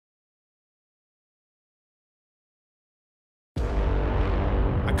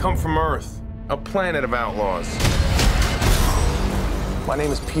come from Earth, a planet of outlaws. My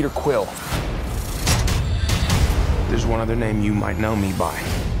name is Peter Quill. There's one other name you might know me by.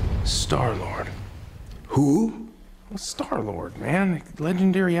 Star-Lord. Who? Well, Star-Lord, man.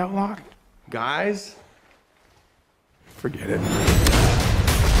 Legendary outlaw. Guys, forget it.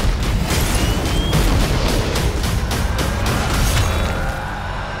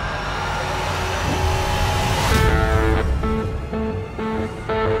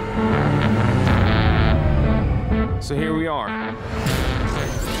 So here we are.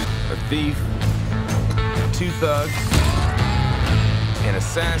 A thief, two thugs, an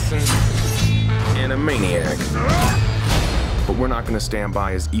assassin, and a maniac. But we're not gonna stand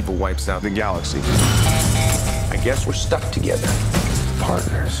by as evil wipes out the galaxy. I guess we're stuck together.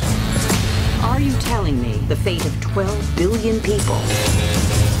 Partners. Are you telling me the fate of 12 billion people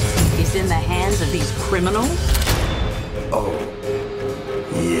is in the hands of these criminals? Oh,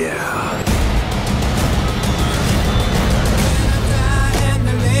 yeah.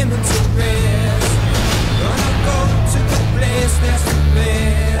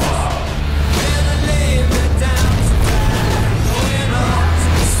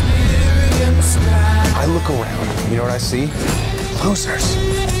 I look around, you know what I see? Losers.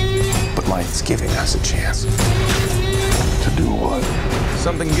 But life's giving us a chance. To do what?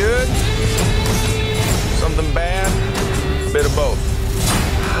 Something good, something bad, a bit of both.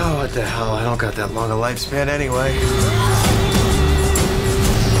 Oh, what the hell? I don't got that long a lifespan anyway.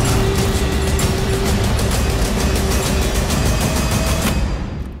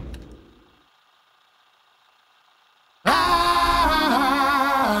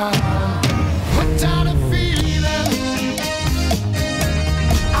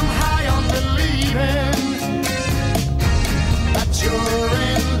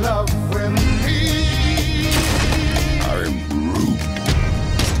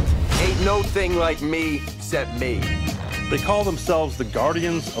 Thing like me, except me. They call themselves the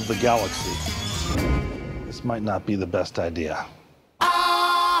Guardians of the Galaxy. This might not be the best idea.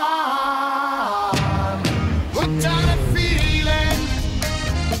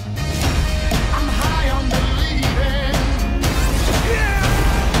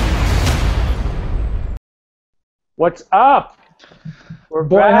 What's up? We're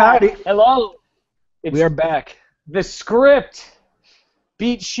Boy, back. howdy. Hello. We are back. The script.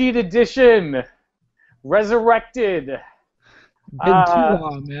 Beat sheet edition. Resurrected. Been too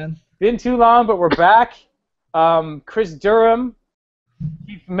long, man. Been too long, but we're back. Chris Durham,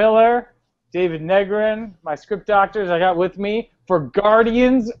 Keith Miller, David Negrin, my script doctors I got with me for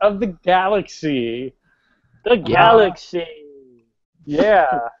Guardians of the Galaxy. The Galaxy.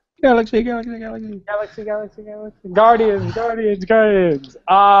 Yeah. Galaxy. Galaxy. Guardians.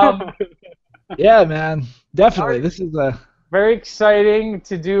 Yeah, man. Definitely. This is a... Very exciting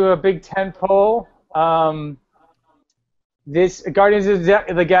to do a big tentpole. This Guardians of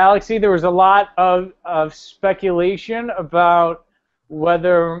the Galaxy, there was a lot of speculation about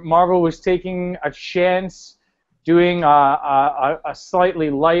whether Marvel was taking a chance doing a slightly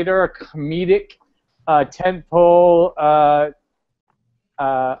lighter, comedic tentpole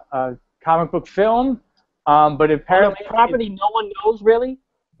comic book film. But apparently... property no one knows, really?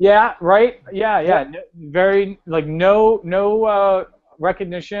 Yeah, right. Yeah. Very no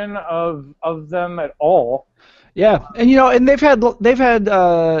recognition of them at all. Yeah, and they've had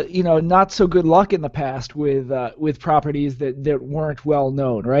not so good luck in the past with properties that weren't well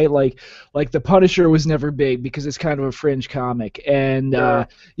known, right? Like the Punisher was never big because it's kind of a fringe comic, and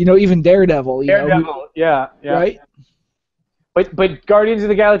even Daredevil. Yeah. Right. But Guardians of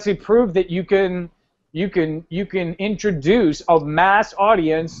the Galaxy proved that you can introduce a mass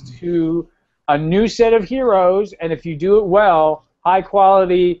audience to a new set of heroes, and if you do it well, high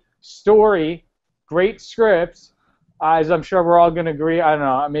quality story, great scripts, as I'm sure we're all going to agree. I don't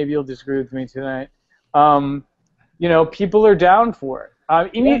know, maybe you'll disagree with me tonight. People are down for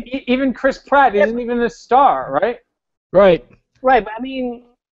it. Even Chris Pratt isn't even a star, right? Right, but I mean,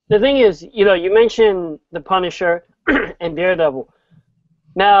 the thing is, you mentioned the Punisher and Daredevil.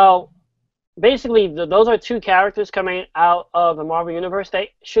 Now, basically, those are two characters coming out of the Marvel Universe that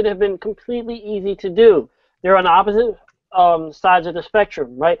should have been completely easy to do. They're on opposite sides of the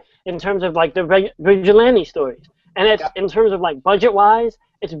spectrum, right? In terms of like the vigilante stories, and it's in terms of like budget-wise,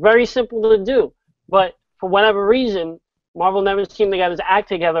 it's very simple to do. But for whatever reason, Marvel never seemed to get its act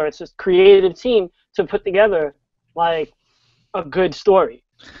together. It's this creative team to put together like a good story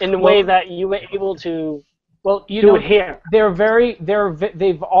in the way that you were able to. Well, do it here.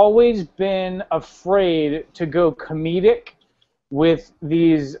 They've always been afraid to go comedic with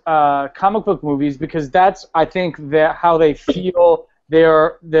these comic book movies because that's, I think, how they feel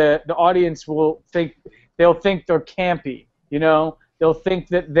the audience will think they're campy. They'll think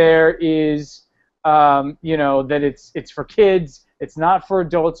that there is that it's for kids, it's not for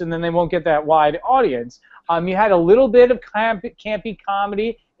adults, and then they won't get that wide audience. You had a little bit of campy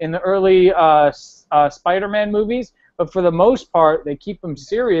comedy in the early Spider-Man movies, but for the most part, they keep them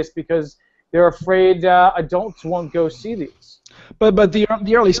serious because they're afraid adults won't go see these. But the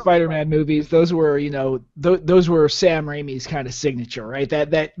early Spider-Man movies, those were those were Sam Raimi's kind of signature, right?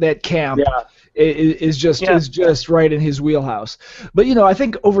 That camp is just right in his wheelhouse. But I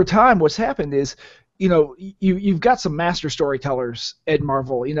think over time what's happened is you've got some master storytellers at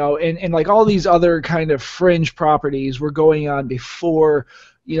Marvel, and like all these other kind of fringe properties were going on before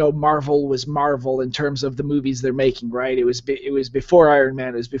Marvel was Marvel in terms of the movies they're making, right? It was before Iron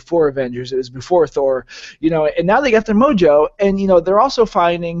Man, it was before Avengers, it was before Thor, and now they got their mojo, and they're also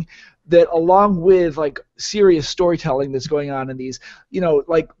finding that along with like serious storytelling that's going on in these,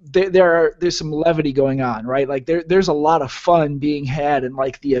 like there's some levity going on, right? Like there's a lot of fun being had in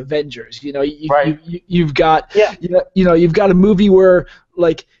like the Avengers. You've got you've got a movie where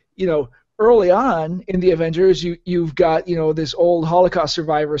like early on in the Avengers, you've got this old Holocaust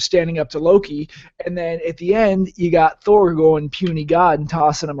survivor standing up to Loki, and then at the end you got Thor going puny god and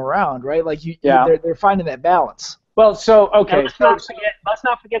tossing him around, right? Like they're finding that balance. Well, so okay, let's not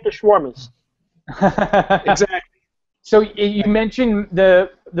forget the shawarmas. Exactly. So you mentioned the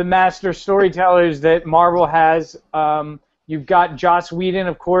master storytellers that Marvel has. You've got Joss Whedon,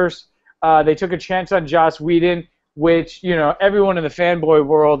 of course. They took a chance on Joss Whedon, which everyone in the fanboy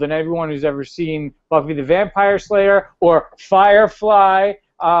world and everyone who's ever seen Buffy the Vampire Slayer or Firefly,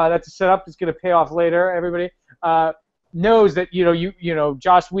 that's a setup that's going to pay off later. Everybody knows that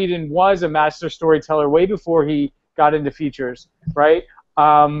Joss Whedon was a master storyteller way before he got into features, right?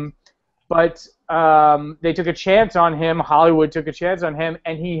 But they took a chance on him. Hollywood took a chance on him,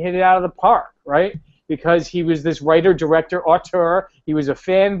 and he hit it out of the park, right? Because he was this writer, director, auteur. He was a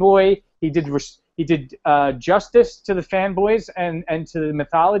fanboy. He did justice to the fanboys and to the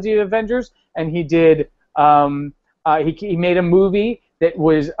mythology of Avengers, and he did. He made a movie that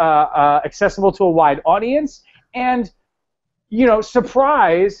was accessible to a wide audience, and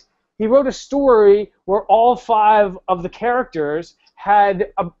surprise, he wrote a story where all 5 of the characters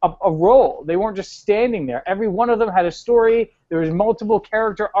had a role. They weren't just standing there. Every one of them had a story. There was multiple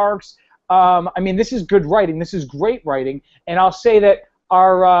character arcs. This is good writing. This is great writing. And I'll say that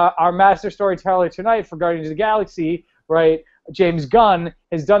our master storyteller tonight for Guardians of the Galaxy, right, James Gunn,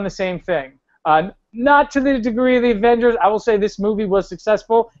 has done the same thing. Not to the degree of the Avengers. I will say this movie was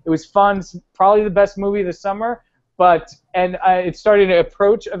successful. It was fun. It's probably the best movie of the summer. And it's starting to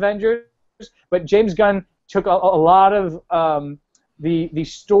approach Avengers. But James Gunn took a lot of the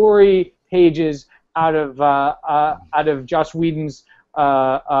story pages out of Joss Whedon's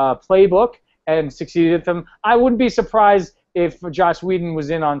playbook and succeeded at them. I wouldn't be surprised if Joss Whedon was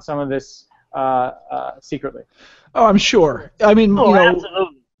in on some of this secretly. Oh, I'm sure. I mean,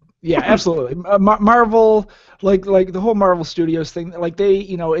 absolutely. Yeah, absolutely. Marvel, like the whole Marvel Studios thing, like they,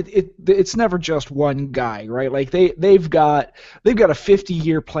 it's never just one guy, right? Like they've got a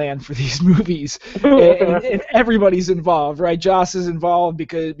 50-year plan for these movies, and everybody's involved, right? Joss is involved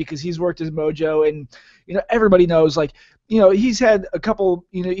because he's worked his mojo, and everybody knows, like, he's had a couple,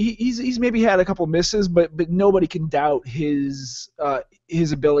 he's maybe had a couple misses, but nobody can doubt his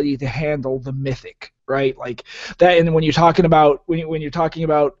ability to handle the mythic, right? Like that. And when you're talking about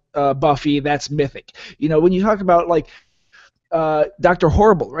Buffy, that's mythic. When you talk about like Dr.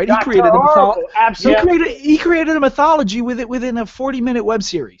 Horrible, right? He created a mythology within a 40-minute web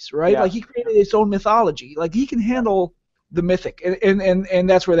series, right? Yeah. Like he created his own mythology. Like he can handle the mythic, and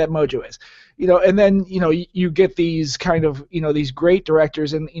that's where that mojo is. And then you get these kind of these great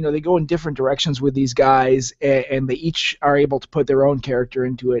directors, and they go in different directions with these guys, and they each are able to put their own character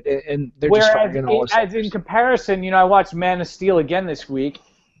into it, and they're just firing all this. As in comparison, I watched Man of Steel again this week.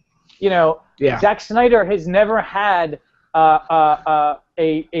 Zack Snyder has never had an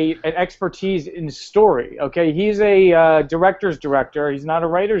expertise in story. Okay, he's a director's director. He's not a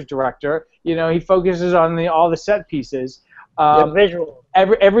writer's director. He focuses on all the set pieces. Visual.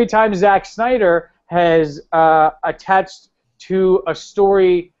 Every time Zack Snyder has attached to a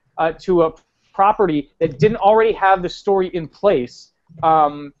story, to a property that didn't already have the story in place,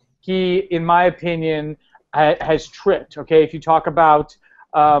 he, in my opinion, has tripped. Okay, if you talk about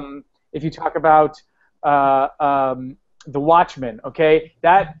The Watchmen, okay,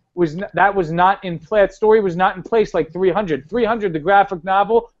 that was not in play. That story was not in place like 300. 300, the graphic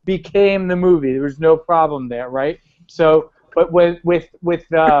novel, became the movie. There was no problem there, right? So, but with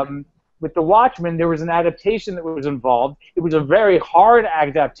with The Watchmen, there was an adaptation that was involved. It was a very hard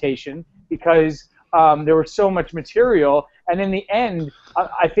adaptation because there was so much material, and in the end,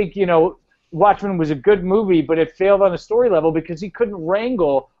 I think, Watchmen was a good movie, but it failed on a story level because he couldn't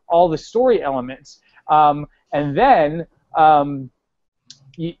wrangle all the story elements. And then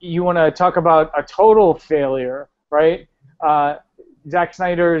you want to talk about a total failure, right? Zack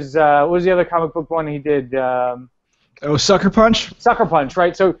Snyder's, what was the other comic book one he did? Sucker Punch? Sucker Punch,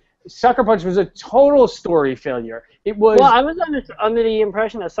 right? So Sucker Punch was a total story failure. It was. Well, I was under the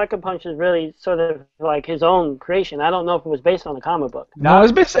impression that Sucker Punch is really sort of like his own creation. I don't know if it was based on a comic book. No, it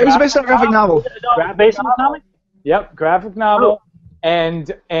was based on a graphic novel. Based on a comic? Yep, graphic novel, and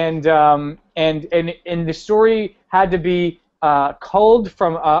the story had to be culled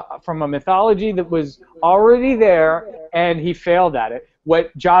from a mythology that was already there, and he failed at it.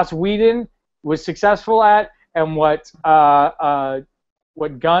 What Joss Whedon was successful at, and what Gunn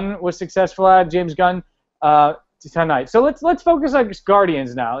was successful at, James Gunn, tonight. So let's focus on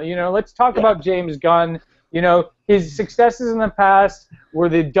Guardians now. Let's talk about James Gunn. His successes in the past were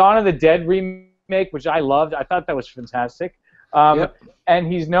the Dawn of the Dead remake, which I loved. I thought that was fantastic.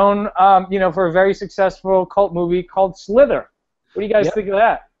 And he's known, for a very successful cult movie called Slither. What do you guys think of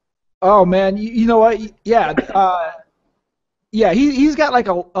that? Oh man, you know what? Yeah, he's got like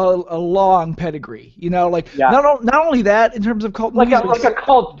a long pedigree. Not only that in terms of cult movies, like a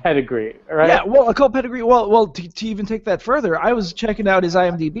cult pedigree, right? Yeah, well, a cult pedigree. Well, to even take that further, I was checking out his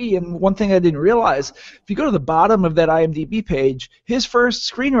IMDb, and one thing I didn't realize: if you go to the bottom of that IMDb page, his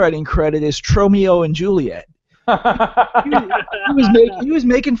first screenwriting credit is Tromeo and Juliet. he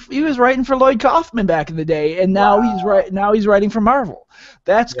was writing for Lloyd Kaufman back in the day, and now he's writing for Marvel.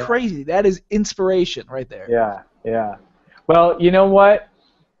 That's crazy. That is inspiration right there. Yeah. Well, you know what?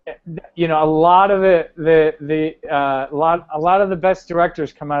 A lot of a lot of the best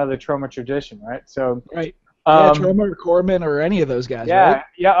directors come out of the Troma tradition, right? So right. Troma or Corman or any of those guys. Right?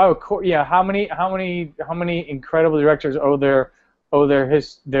 Yeah. How many incredible directors owe their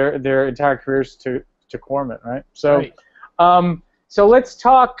entire careers to Corman, right? So, so let's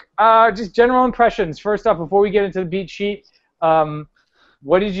talk just general impressions. First off, before we get into the beat sheet,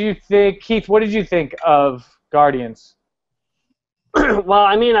 what did you think, Keith? What did you think of Guardians? Well,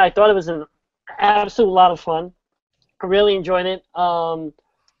 I mean, I thought it was an absolute lot of fun. I really enjoyed it.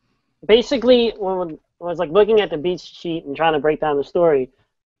 Basically, when I was looking at the beat sheet and trying to break down the story,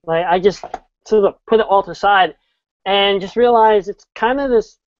 I just sort of put it all to the side and just realized it's kind of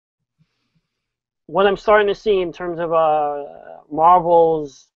this. What I'm starting to see in terms of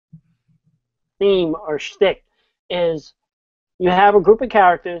Marvel's theme or shtick is you have a group of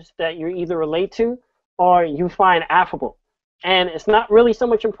characters that you either relate to or you find affable. And it's not really so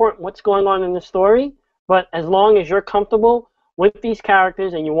much important what's going on in the story, but as long as you're comfortable with these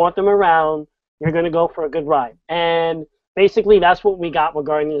characters and you want them around, you're going to go for a good ride. And basically that's what we got with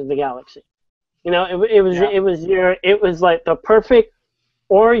Guardians of the Galaxy. It was like the perfect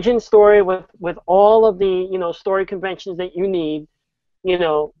origin story with all of the story conventions that you need,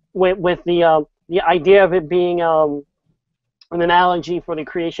 with the idea of it being an analogy for the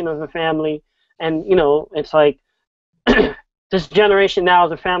creation of a family, and it's like this generation now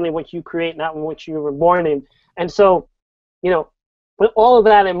is a family what you create, not what you were born in, and so with all of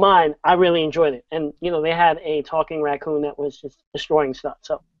that in mind, I really enjoyed it, and they had a talking raccoon that was just destroying stuff.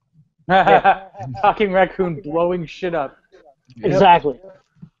 So talking raccoon blowing shit up. Exactly.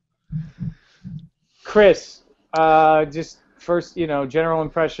 Chris, just first, general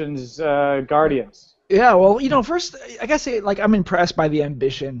impressions, Guardians. Yeah, well, first I gotta say, I'm impressed by the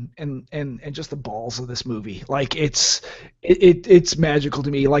ambition and just the balls of this movie. It's magical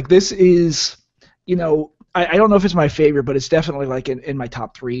to me. This is, I don't know if it's my favorite, but it's definitely in my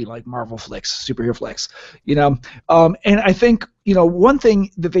top 3 Marvel flicks, superhero flicks. And I think one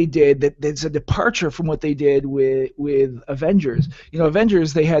thing that they did that's a departure from what they did with Avengers.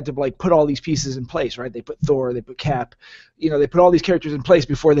 Avengers, they had to put all these pieces in place, right? They put Thor, they put Cap, they put all these characters in place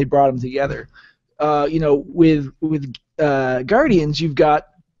before they brought them together. With Guardians, you've got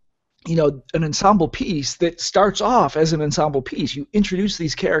an ensemble piece that starts off as an ensemble piece. You introduce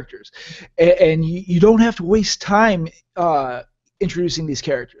these characters, and you don't have to waste time introducing these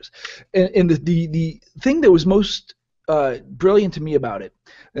characters. And the thing that was most brilliant to me about it,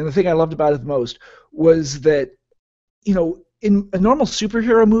 and the thing I loved about it the most, was that in a normal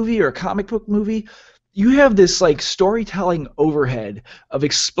superhero movie or a comic book movie, you have this storytelling overhead of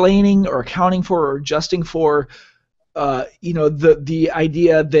explaining or accounting for or adjusting for the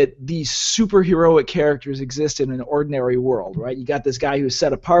idea that these superheroic characters exist in an ordinary world, right? You got this guy who's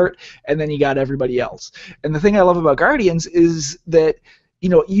set apart, and then you got everybody else. And the thing I love about Guardians is that you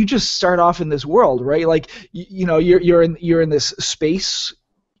know, you just start off in this world, right? Like, you know, you're in this space,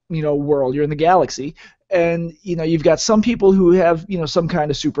 you know, world. You're in the galaxy, and you know, you've got some people who have, you know, some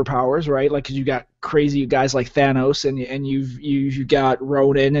kind of superpowers, right? Like, 'cause you got crazy guys like Thanos, and you've got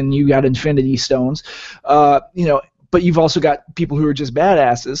Ronan, and you got Infinity Stones, you know. But you've also got people who are just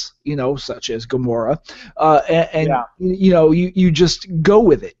badasses, you know, such as Gamora, and you know, you just go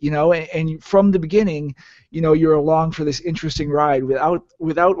with it, you know, and from the beginning, you know, you're along for this interesting ride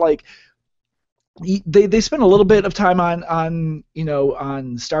without like. They spend a little bit of time on you know,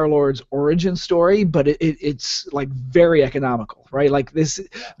 on Star-Lord's origin story, but it's like very economical, right? Like this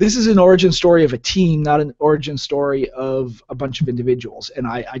is an origin story of a team, not an origin story of a bunch of individuals, and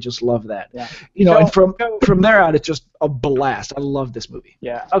I just love that. Yeah. You know, and from there out, it's just a blast. I love this movie.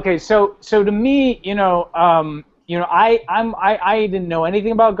 Yeah. Okay. So to me, you know, I didn't know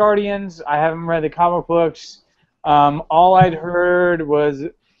anything about Guardians. I haven't read the comic books. All I'd heard was,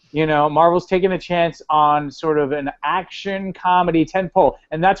 you know, Marvel's taking a chance on sort of an action comedy tentpole,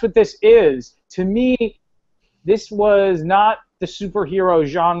 and that's what this is. To me, this was not the superhero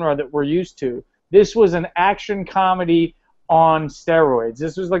genre that we're used to. This was an action comedy on steroids.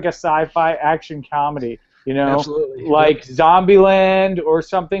 This was like a sci-fi action comedy, you know, Absolutely. like Zombieland or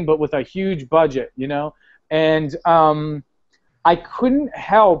something, but with a huge budget, you know. And I couldn't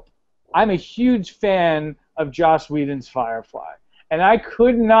help. I'm a huge fan of Joss Whedon's Firefly. And I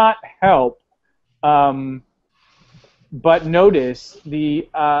could not help but notice the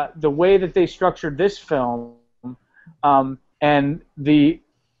way that they structured this film, and the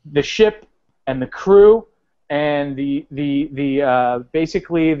ship and the crew and the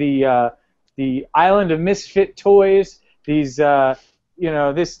basically the island of misfit toys. These you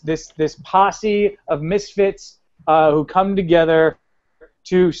know, this posse of misfits who come together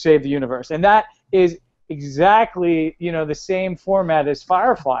to save the universe, and that is exactly, you know, the same format as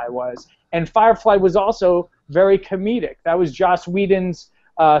Firefly was. And Firefly was also very comedic. That was Joss Whedon's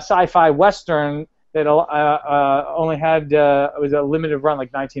sci-fi western that only had it was a limited run,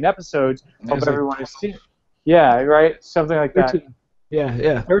 like 19 episodes. Hope everyone has seen it. Yeah, right, something like that. 13.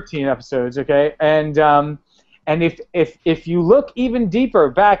 Yeah. 13 episodes. Okay, and if you look even deeper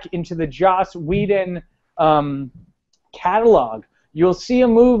back into the Joss Whedon catalog, you'll see a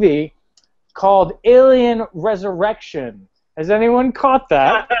movie called Alien Resurrection. Has anyone caught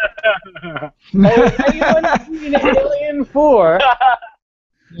that? Has anyone seen Alien 4?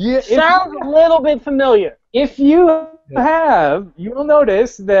 Sounds a little bit familiar. If you have, you will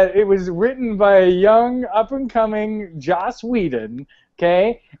notice that it was written by a young, up-and-coming Joss Whedon,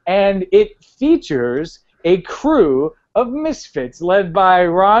 okay? And it features a crew of misfits led by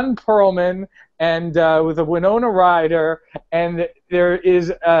Ron Perlman and with a Winona Ryder, and there is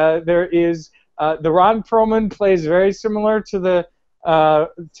the Ron Perlman plays very similar to the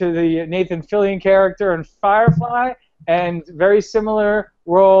Nathan Fillion character in Firefly, and very similar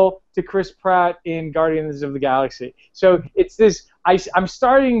role to Chris Pratt in Guardians of the Galaxy. So it's this. I'm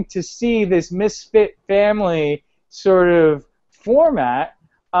starting to see this misfit family sort of format.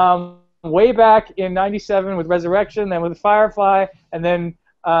 Way back in '97 with Resurrection, then with Firefly, and then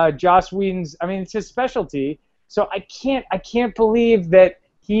Joss Whedon's. I mean, it's his specialty. So I can't believe that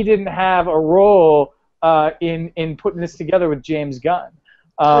he didn't have a role in putting this together with James Gunn.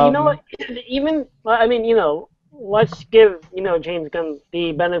 Well, you know what? Even I mean, you know, let's give, you know, James Gunn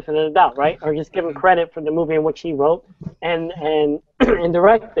the benefit of the doubt, right? Or just give him credit for the movie in which he wrote and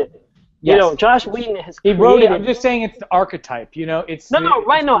directed. Yes. You know, Joss Whedon has he created... wrote it. I'm just saying it's the archetype, you know. It's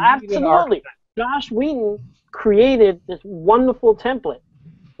absolutely. Joss Whedon created this wonderful template,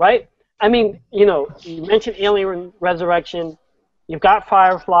 right? I mean, you know, you mentioned Alien Resurrection. You've got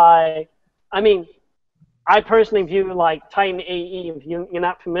Firefly. I mean, I personally view like Titan AE. If you're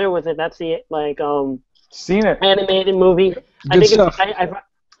not familiar with it, that's the seen it animated movie. I think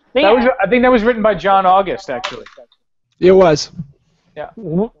that was written by John August, actually. It was. Yeah.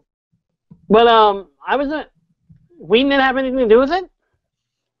 But Whedon didn't have anything to do with it?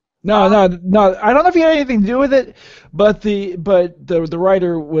 No. I don't know if he had anything to do with it, but the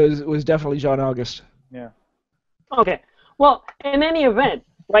writer was definitely John August. Yeah. Okay. Well, in any event,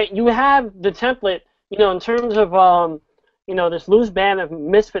 right? You have the template, you know, in terms of you know, this loose band of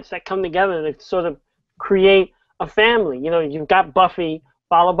misfits that come together to sort of create a family. You know, you've got Buffy,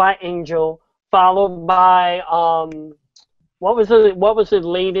 followed by Angel, followed by what was the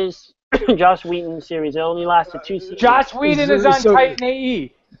latest Joss Whedon series? It only lasted 2 seasons. Joss Whedon is on Titan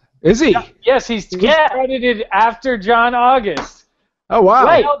AE. Is he? Yes, he's credited after John August. Oh wow!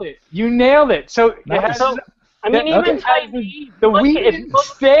 Right. You nailed it. So it has, I mean, even Titan AE, the Whedon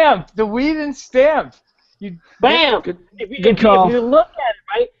stamp. The Whedon stamp. Bam! Good If call. you look at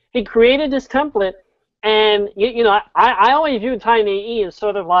it, right, he created this template, and I always view Titan AE as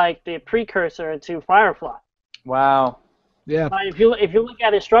sort of like the precursor to Firefly. Wow. Yeah. If you look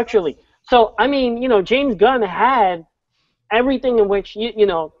at it structurally, so I mean, James Gunn had everything in which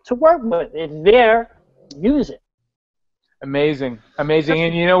to work with. It's there, use it. Amazing.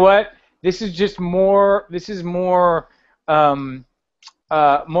 And you know what? This is just more. This is more of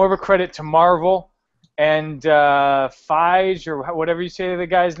a credit to Marvel and Feige or whatever you say to the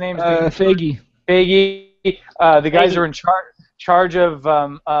guy's name. Feige. Feige. The guys are in charge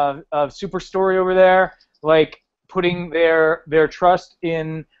of Super Story over there, like putting their trust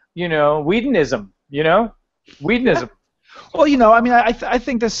in Whedonism. Whedonism. Well, I mean, I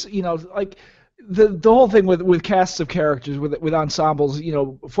think this, like the whole thing with casts of characters, with ensembles,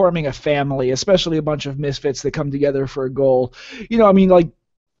 forming a family, especially a bunch of misfits that come together for a goal. I mean, like,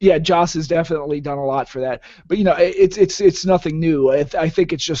 yeah, Joss has definitely done a lot for that, but it's nothing new. I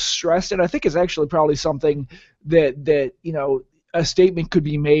think it's just stressed, and I think it's actually probably something that a statement could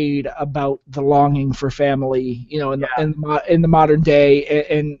be made about the longing for family, in the modern day,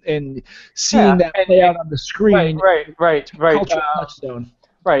 and seeing that play out on the screen. Right. Cultural touchstone.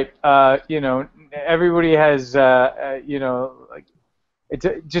 Right. Everybody has, like, it's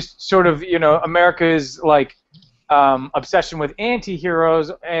just sort of, America's like obsession with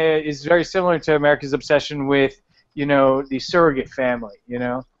anti-heroes is very similar to America's obsession with, the surrogate family.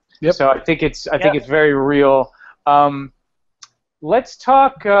 Yep. So I think it's very real. Let's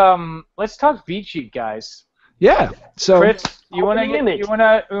talk Beat Sheet, guys. Yeah. So Chris, you want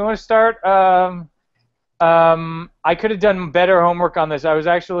to start? I could have done better homework on this. I was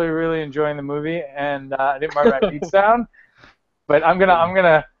actually really enjoying the movie, and I didn't write my beats down. But I'm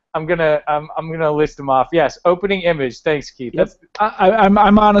gonna list them off. Yes, opening image. Thanks, Keith. Yep.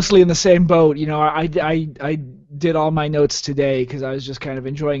 I'm honestly in the same boat. I did all my notes today because I was just kind of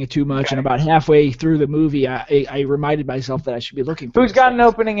enjoying it too much, and about halfway through the movie, I reminded myself that I should be looking for. Who's got an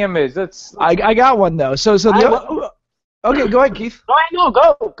opening image? I got one though. Okay, go ahead, Keith. Go ahead, no,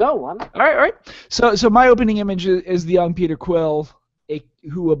 go. All right. So my opening image is the young Peter Quill,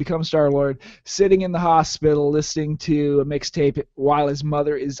 who will become Star-Lord, sitting in the hospital listening to a mixtape while his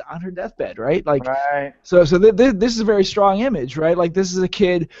mother is on her deathbed, right? Like, right. So this is a very strong image, right? Like, this is a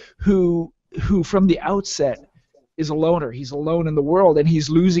kid who from the outset is a loner. He's alone in the world, and he's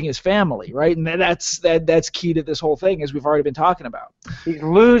losing his family, right? And that's key to this whole thing, as we've already been talking about. He's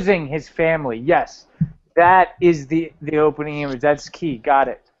losing his family. Yes. That is the opening image. That's key. Got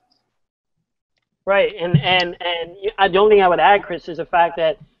it. Right, and the only thing I would add, Chris, is the fact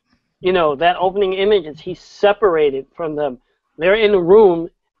that that opening image is he's separated from them. They're in the room,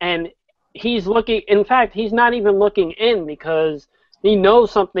 and he's looking. In fact, he's not even looking in because he knows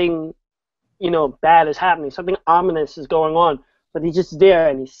something, bad is happening. Something ominous is going on, but he's just there,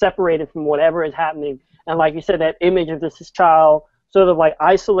 and he's separated from whatever is happening. And like you said, that image of this child, sort of like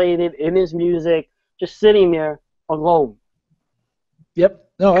isolated in his music, just sitting there alone. Yep.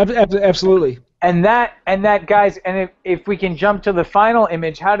 No, absolutely. And that, guys, and if we can jump to the final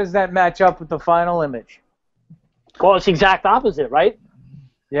image, how does that match up with the final image? Well, it's the exact opposite, right?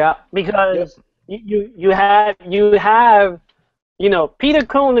 Yeah. Because you have Peter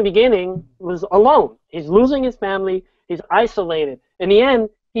Quill in the beginning was alone. He's losing his family. He's isolated. In the end,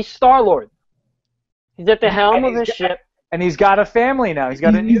 he's Star-Lord. He's at the helm of his ship. And he's got a family now. He's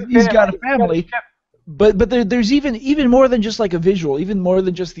got a family. But there's even more than just like a visual, even more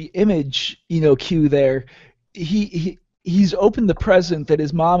than just the image, cue there. He's opened the present that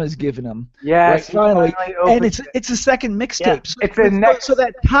his mom has given him. Yes, right, finally, and it's a second mixtape. Yeah, so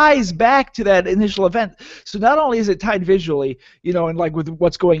that ties back to that initial event. So not only is it tied visually, and like with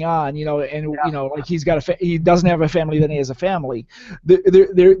what's going on, like he doesn't have a family, then he has a family.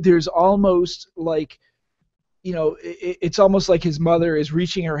 There's almost like, it's almost like his mother is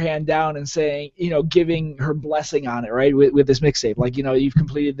reaching her hand down and saying, giving her blessing on it, right, with this mixtape. Like, you've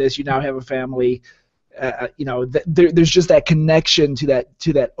completed this, you now have a family. There's just that connection to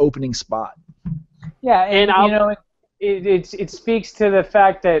that opening spot. Yeah, and it speaks to the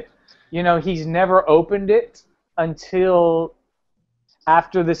fact that he's never opened it until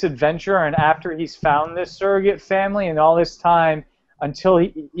after this adventure and after he's found this surrogate family, and all this time until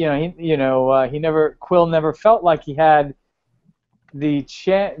Quill never felt like he had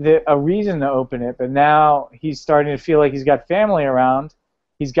a reason to open it, but now he's starting to feel like he's got family around.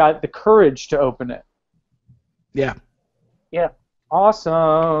 He's got the courage to open it. Yeah. Yeah.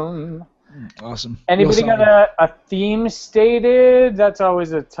 Awesome. Anybody got a theme stated? That's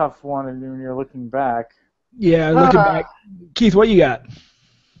always a tough one when you're looking back. Yeah, looking back. Keith, what you got?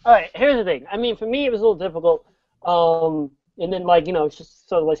 All right, here's the thing. I mean, for me, it was a little difficult. And then, like, it's just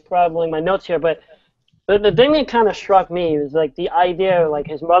sort of like scrabbling my notes here. But the thing that kind of struck me was, like, the idea, like,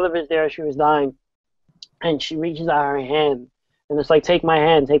 his mother was there, she was dying, and she reaches out her hand, and it's like, take my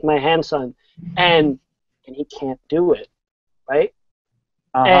hand, son. And he can't do it, right?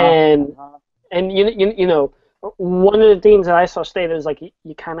 And one of the things that I saw stated is, like,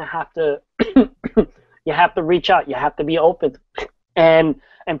 you kind of have to, you have to reach out, you have to be open. And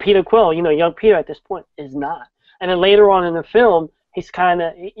Peter Quill, young Peter at this point is not. And then later on in the film, he's kind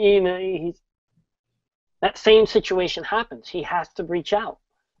of, that same situation happens. He has to reach out.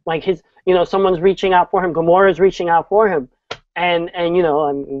 Like someone's reaching out for him. Gamora's reaching out for him. And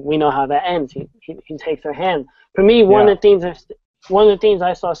we know how that ends. He takes her hand. For me, one of the things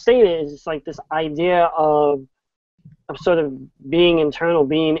I saw stated is like this idea of sort of being internal,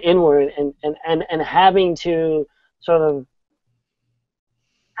 being inward, and having to sort of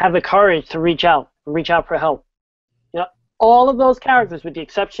have the courage to reach out for help. All of those characters, with the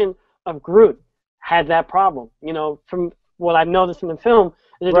exception of Groot, had that problem. From what I've noticed in the film,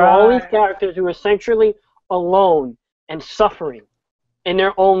 is that there are all these characters who are essentially alone and suffering in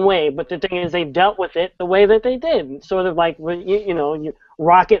their own way. But the thing is, they dealt with it the way that they did. Sort of like,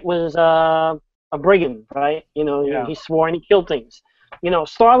 Rocket was a brigand, right? He swore and he killed things.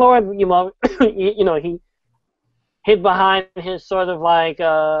 Star-Lord, he hid behind his sort of like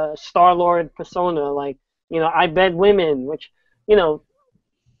Star-Lord persona, like, I bed women, which,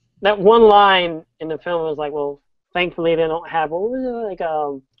 that one line in the film was like, well, thankfully they don't have, what was it, like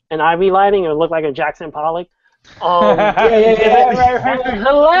an Ivy lighting, or look like a Jackson Pollock. Right.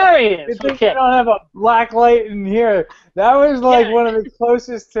 Hilarious. They don't have a black light in here. That was like one of the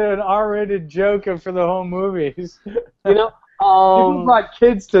closest to an R-rated joke for the whole movies. People brought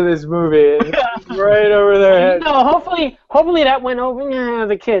kids to this movie. It's right over their head. Hopefully that went over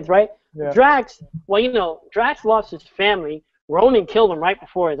the kids, right? Yeah. Drax, Drax lost his family. Ronan killed him right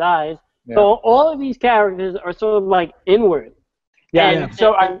before his eyes. Yeah. So all of these characters are sort of like inward. Yeah.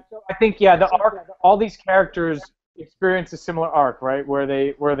 So I think the arc, all these characters experience a similar arc, right? Where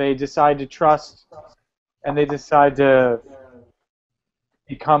they decide to trust, and they decide to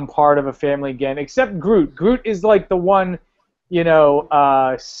become part of a family again. Except Groot. Groot is like the one,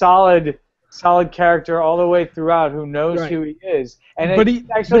 solid character all the way throughout, who knows who he is. And he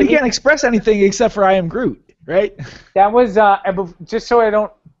can't express anything except for I am Groot, right? That was just so I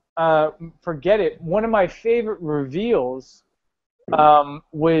don't forget it. One of my favorite reveals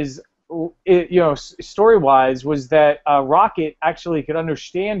was, story-wise, was that Rocket actually could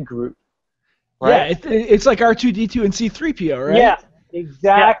understand Groot. Right? Yeah, it's like R2-D2 and C-3PO, right? Yeah,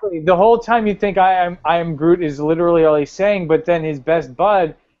 exactly. Yeah. The whole time you think I am Groot is literally all he's saying, but then his best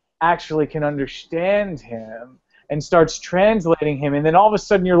bud actually can understand him and starts translating him, and then all of a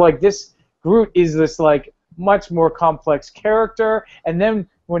sudden you're like, this Groot is this like much more complex character, and then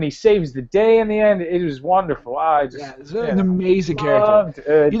when he saves the day in the end, it was wonderful. It's an amazing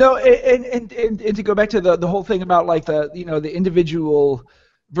character. And to go back to the whole thing about like the individual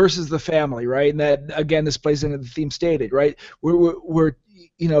versus the family, right? And that again, this plays into the theme stated, right? We're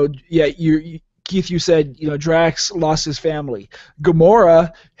Keith, you said, Drax lost his family.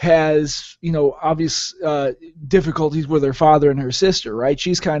 Gamora has, obvious difficulties with her father and her sister, right?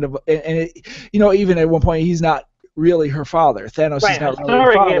 She's kind of, even at one point, he's not really her father. Thanos is not really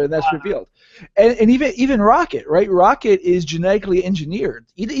her father, and that's revealed. And even Rocket, right? Rocket is genetically engineered.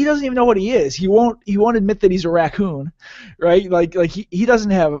 He doesn't even know what he is. He won't admit that he's a raccoon, right? Like he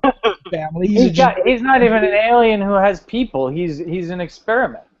doesn't have a family. He's not even an alien who has people. He's an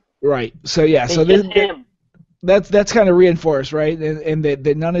experiment. Right. So that's kind of reinforced, right? And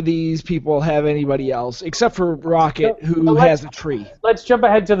that none of these people have anybody else except for Rocket, who has a tree. Let's jump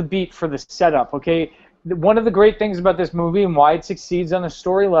ahead to the beat for the setup, okay? One of the great things about this movie and why it succeeds on a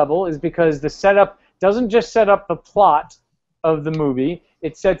story level is because the setup doesn't just set up the plot of the movie,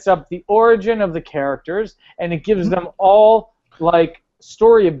 it sets up the origin of the characters, and it gives them all like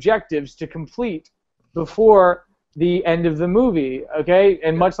story objectives to complete before the end of the movie, okay?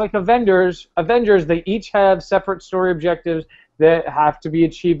 And much like Avengers, they each have separate story objectives that have to be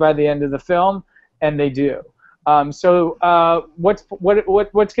achieved by the end of the film, and they do. So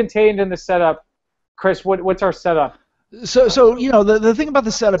what's contained in the setup? Chris, what's our setup? So the thing about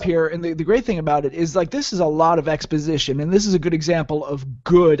the setup here, and the great thing about it is, like, this is a lot of exposition, and this is a good example of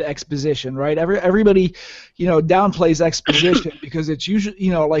good exposition, right? Everybody, downplays exposition because it's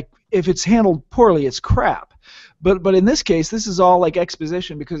usually, like, if it's handled poorly, it's crap. But in this case, this is all like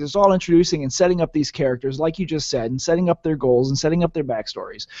exposition because it's all introducing and setting up these characters, like you just said, and setting up their goals and setting up their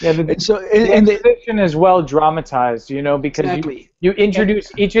backstories. Yeah, the exposition is well dramatized, because Exactly. you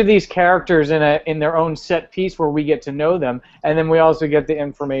introduce each of these characters in their own set piece where we get to know them, and then we also get the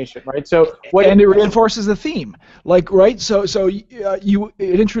information, right? So and it reinforces the theme, right? So it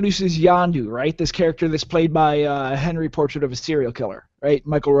introduces Yondu, right? This character that's played by Henry Portrait of a Serial Killer, right?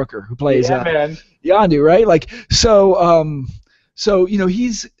 Michael Rooker, who plays Yondu, right? So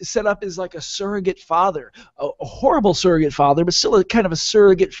he's set up as like a surrogate father, a horrible surrogate father, but still a kind of a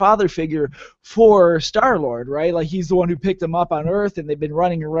surrogate father figure for Star-Lord, right? Like he's the one who picked him up on Earth, and they've been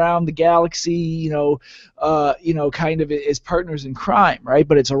running around the galaxy, kind of as partners in crime, right?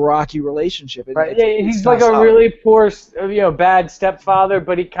 But it's a rocky relationship. Right. Yeah, he's like a really poor, bad stepfather,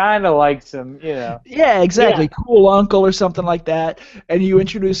 but he kind of likes him, Yeah, exactly. Yeah. Cool uncle or something like that. And you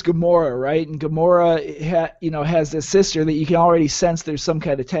introduce Gamora, right? And Gamora, has this sister that you can already sense there's some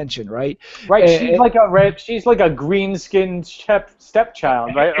kind of tension, right? Right. She's like a green-skinned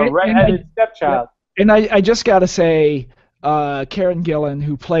stepchild, right? A red-headed stepchild. And I just gotta say, Karen Gillan,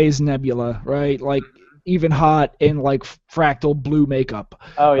 who plays Nebula, right? Like even hot in like fractal blue makeup.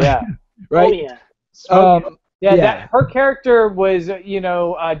 Oh yeah. Right. Oh yeah. Her character was,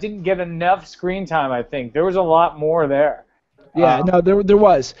 didn't get enough screen time. I think there was a lot more there. Yeah, no, there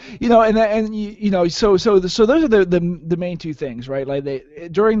was, so those are the main two things, right? Like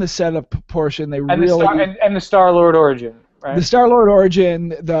during the setup portion, they the Star-Lord origin, right? The Star-Lord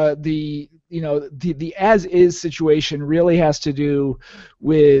origin, the as-is situation really has to do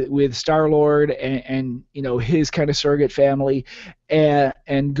with Star-Lord and his kind of surrogate family, and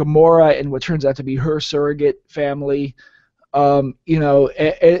Gamora and what turns out to be her surrogate family. And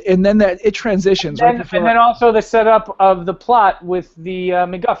then that it transitions. And then also the setup of the plot with the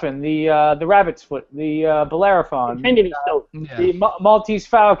MacGuffin, the Rabbit's Foot, the Bellerophon, the Maltese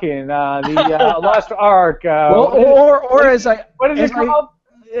Falcon, the Lost Ark. What is it called?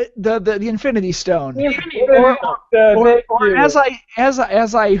 The Infinity Stone. The Infinity Stone. Or as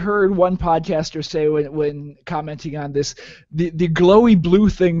I heard one podcaster say when commenting on this, the glowy blue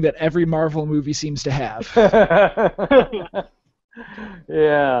thing that every Marvel movie seems to have.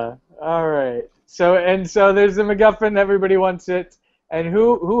 Yeah. All right. So there's the MacGuffin. Everybody wants it. And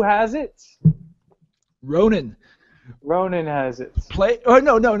who has it? Ronan. Ronan has it.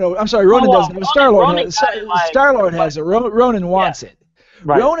 No. I'm sorry. Ronan doesn't. Star-Lord has it. Ronan wants it.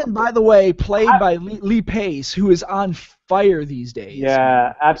 Right. Ronan, by the way, played by Lee Pace, who is on fire these days.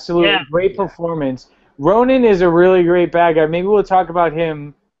 Yeah, absolutely. Yeah. Great performance. Ronan is a really great bad guy. Maybe we'll talk about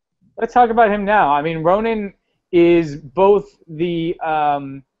him. Let's talk about him now. I mean, Ronan is both the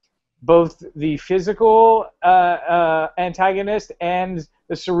physical antagonist and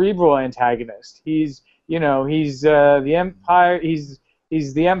the cerebral antagonist. He's the Empire.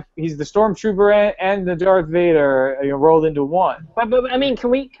 He's the Stormtrooper and the Darth Vader rolled into one. But I mean, can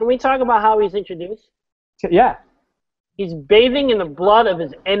we talk about how he's introduced? Yeah. He's bathing in the blood of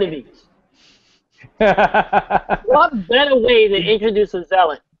his enemies. What better way to introduce a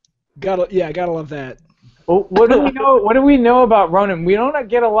zealot? Gotta love that. Well, what do we know about Ronan? We don't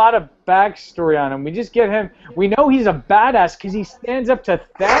get a lot of backstory on him. We just get him. We know he's a badass because he stands up to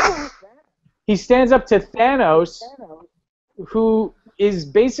Thanos. He stands up to Thanos, who is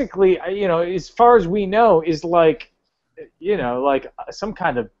basically, as far as we know, is like some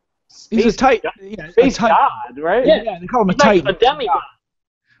kind of space god, right? Yeah, they call him a Titan. Like a demigod.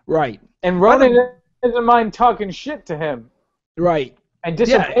 Right. And Ronan doesn't mind talking shit to him. Right. And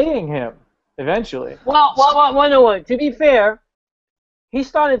disobeying him eventually. Well, no. To be fair, he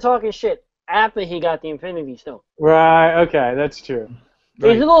started talking shit after he got the Infinity Stone. Right. Okay, that's true.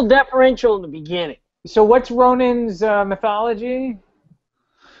 Right. He's a little deferential in the beginning. So what's Ronan's mythology?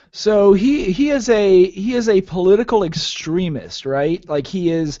 So he is a political extremist, right? Like he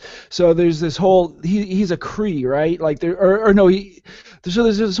is. So there's this whole he's a Kree, right? Like so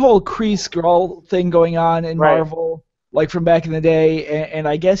there's this whole Kree Skrull thing going on in Marvel, like from back in the day, and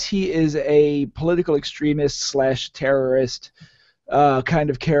I guess he is a political extremist / terrorist kind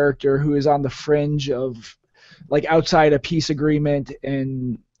of character who is on the fringe of, like, outside a peace agreement,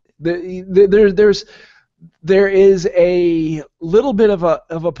 and there is a little bit of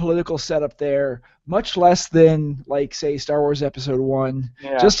a political setup there, much less than, like, say, Star Wars Episode 1,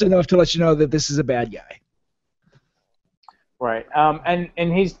 just enough to let you know that this is a bad guy. Right. And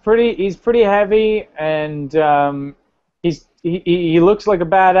he's pretty heavy, and he looks like a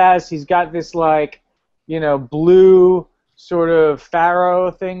badass. He's got this, like, blue sort of pharaoh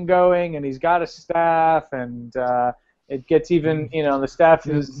thing going, and he's got a staff, and it gets even, the staff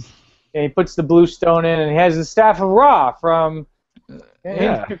is and he puts the blue stone in, and he has the staff of Ra from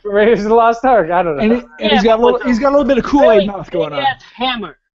Raiders of the Lost Ark. I don't know. And he's got a little bit of Kool-Aid mouth going on.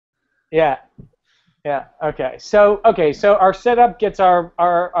 Hammer. Yeah. Yeah. Okay. So our setup gets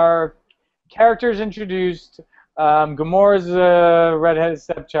our characters introduced. Gamora's a redheaded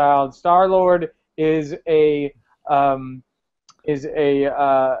stepchild. Star-Lord is a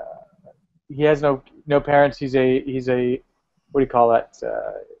he has no parents. He's a what do you call that?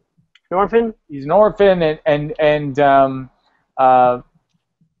 An orphan. He's an orphan, and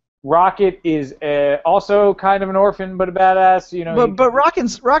Rocket is also kind of an orphan, but a badass. You know. But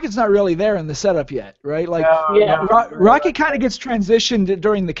Rocket's not really there in the setup yet, right? Like Rocket kind of gets transitioned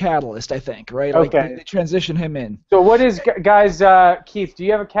during the Catalyst, I think, right? Like they transition him in. So what is, guys? Keith, do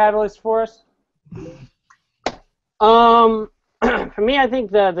you have a catalyst for us? For me, I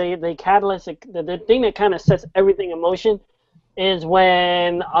think the catalyst, the thing that kind of sets everything in motion, is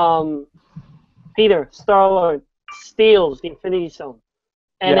when Peter, Star-Lord, steals the Infinity Stone,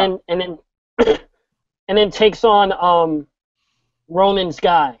 and then takes on Ronan's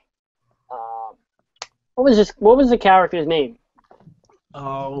guy. What was the character's name?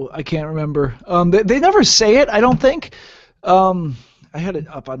 Oh, I can't remember. They never say it, I don't think. I had it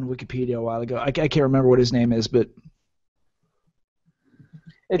up on Wikipedia a while ago. I can't remember what his name is, but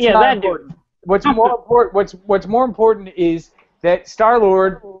it's not important. What's more important is that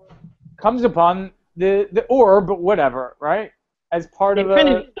Star-Lord comes upon the orb, whatever, right? As part of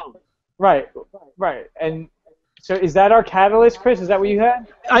Infinity Stone. Right. And so is that our catalyst, Chris? Is that what you had?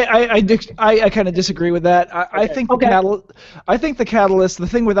 I kind of disagree with that. I think the catalyst, the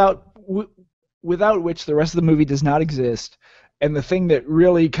thing without which the rest of the movie does not exist, and the thing that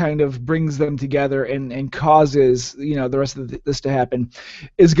really kind of brings them together and causes the rest of this to happen,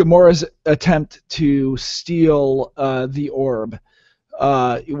 is Gamora's attempt to steal the orb,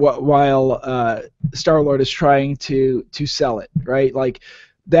 while Star-Lord is trying to sell it, right? Like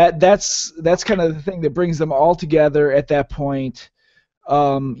that's kind of the thing that brings them all together at that point,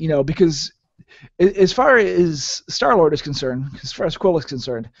 because as far as Star-Lord is concerned, as far as Quill is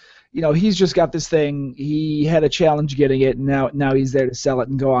concerned, he's just got this thing. He had a challenge getting it, and now he's there to sell it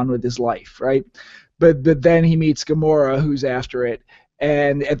and go on with his life, right? But then he meets Gamora, who's after it,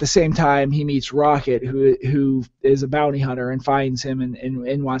 and at the same time he meets Rocket, who is a bounty hunter and finds him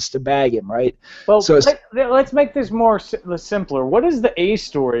and wants to bag him, right? Well, so let's make this more simpler. What is the A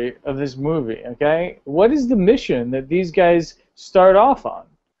story of this movie? Okay, what is the mission that these guys start off on?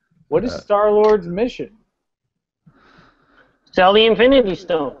 What is Star-Lord's mission? Sell the Infinity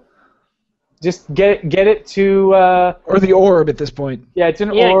Stone. Just get it to or the orb at this point. Yeah, it's an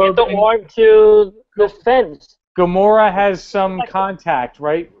orb. Yeah, get the orb to the fence. Gamora has some contact,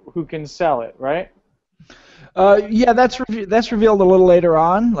 right? Who can sell it, right? Yeah, that's revealed a little later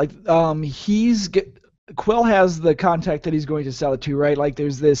on. Like Quill has the contact that he's going to sell it to, right? Like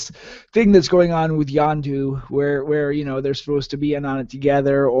there's this thing that's going on with Yondu where they're supposed to be in on it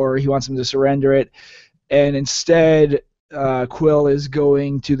together, or he wants them to surrender it, and instead Quill is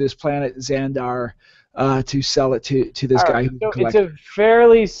going to this planet Xandar to sell it to this guy who collects. It's a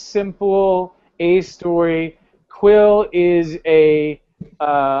fairly simple A story. Quill is a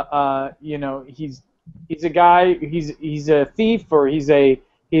he's a guy, he's a thief, or he's a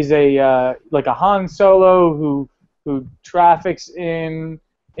like a Han Solo who traffics in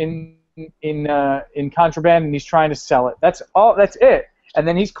contraband, and he's trying to sell it. That's it. And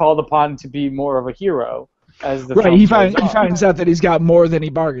then he's called upon to be more of a hero as the right. He finds out that he's got more than he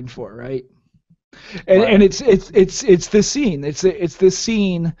bargained for, right? And it's this scene. It's this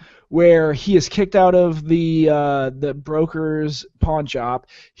scene where he is kicked out of the broker's pawn shop.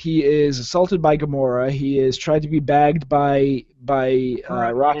 He is assaulted by Gamora. He is tried to be bagged by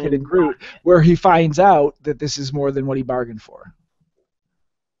Rocket and Groot, where he finds out that this is more than what he bargained for.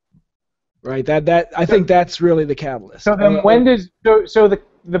 Right. I think that's really the catalyst. So then, when does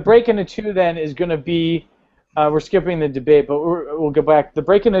the break into two then is going to be? We're skipping the debate, but we'll go back. The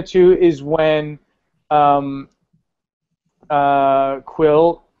break into two is when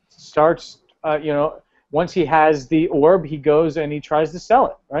Quill starts, once he has the orb, he goes and he tries to sell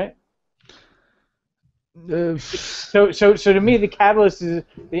it, right? So to me, the catalyst is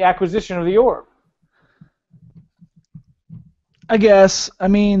the acquisition of the orb. I guess. I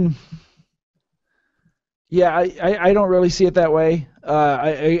mean, yeah, I don't really see it that way.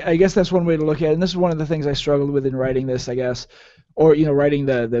 I guess that's one way to look at it, and this is one of the things I struggled with in writing this, I guess, or writing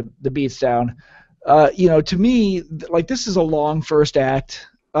the beats down. To me, like, this is a long first act.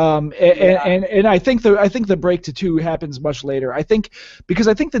 And I think the break to 2 happens much later. Because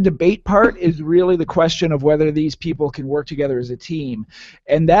I think the debate part is really the question of whether these people can work together as a team,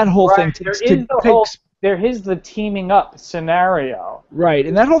 and that whole thing takes there is the teaming up scenario. Right,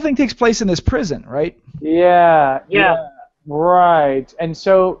 and that whole thing takes place in this prison, right? Yeah. Right. And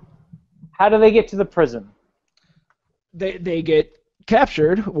so, how do they get to the prison? They get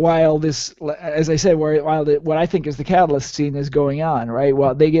captured while this, as I said, what I think is the catalyst scene is going on, right?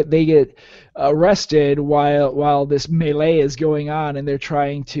 While they get arrested while this melee is going on, and they're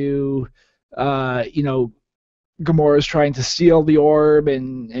trying to, Gamora's trying to steal the orb,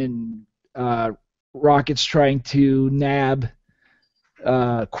 and Rocket's trying to nab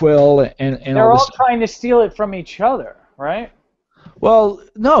Quill, and they're all trying to steal it from each other, right? Well,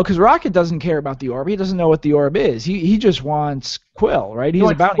 no, because Rocket doesn't care about the orb. He doesn't know what the orb is. He just wants Quill, right? He's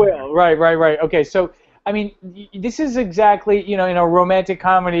about Quill, right. Okay, so I mean, this is exactly, in a romantic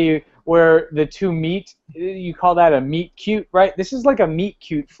comedy where the two meet. You call that a meet cute, right? This is like a meet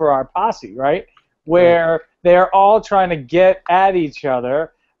cute for our posse, right? Where they're all trying to get at each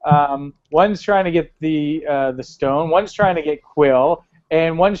other. One's trying to get the stone. One's trying to get Quill.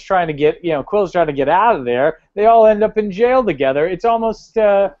 And one's trying to get, Quill's trying to get out of there. They all end up in jail together. It's almost,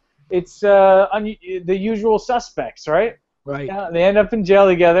 the usual suspects, right? Right. Yeah, they end up in jail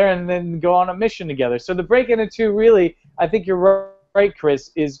together and then go on a mission together. So the break into 2, really, I think you're right,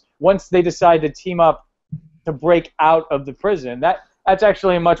 Chris, is once they decide to team up to break out of the prison. That's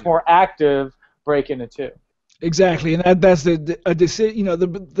actually a much more active break into 2. Exactly, and that's a decision.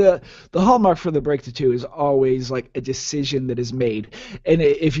 The hallmark for the break to 2 is always like a decision that is made. And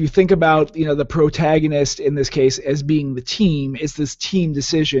if you think about the protagonist in this case as being the team, it's this team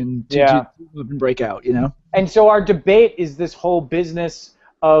decision to and break out. And so our debate is this whole business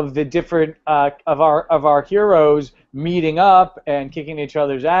of the different of our heroes meeting up and kicking each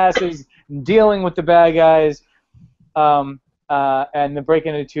other's asses, dealing with the bad guys. And the break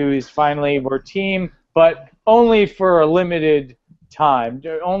into 2 is finally we're team, but only for a limited time.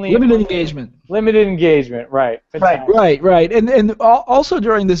 Limited engagement. Limited engagement, right. Right. And also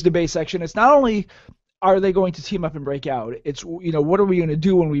during this debate section, it's not only are they going to team up and break out, it's what are we going to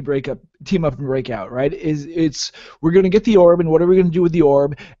do when we team up and break out, right? It's we're going to get the orb, and what are we going to do with the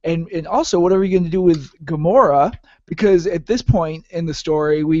orb, and also what are we going to do with Gamora, because at this point in the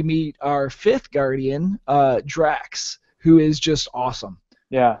story we meet our 5th Guardian, Drax, who is just awesome.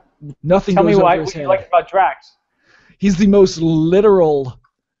 Yeah. Nothing Tell goes me over what his head. you like about Drax. He's the most literal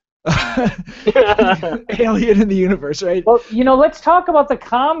alien in the universe, right? Well, let's talk about the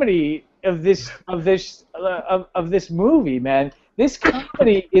comedy of this movie, man. This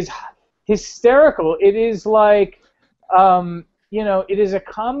comedy is hysterical. It is like, it is a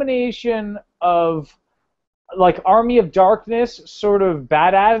combination of like Army of Darkness sort of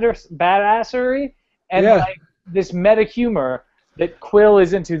badassery and like this meta humor that Quill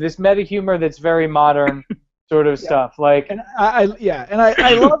is into, this meta humor that's very modern sort of stuff. Like, and I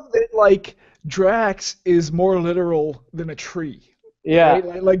love that like Drax is more literal than a tree. Yeah.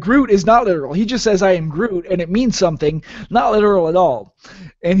 Right? Like Groot is not literal. He just says I am Groot, and it means something, not literal at all.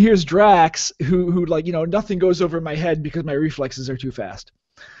 And here's Drax, who like nothing goes over my head because my reflexes are too fast.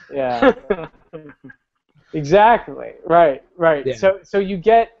 Yeah. Exactly. Right. Yeah. So you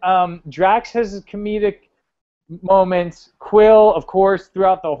get Drax has comedic moments. Quill, of course,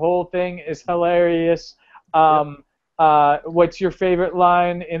 throughout the whole thing is hilarious. What's your favorite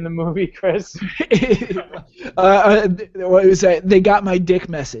line in the movie, Chris? What was that? They got my dick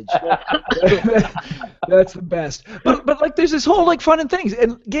message. That's the best. But like, there's this whole like fun and things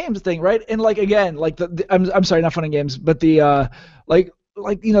and games thing, right? And like again, like I'm sorry, not fun and games, but the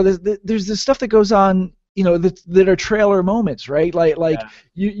there's this stuff that goes on. That are trailer moments, right?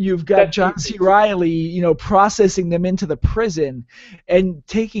 You've got John C. Reilly, processing them into the prison and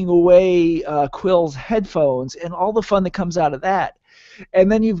taking away Quill's headphones and all the fun that comes out of that.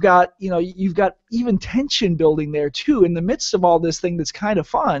 And then you've got even tension building there too in the midst of all this thing that's kind of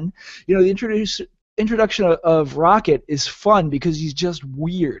fun. The introduction of Rocket is fun because he's just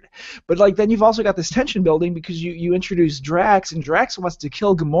weird, but like then you've also got this tension building because you introduce Drax, and Drax wants to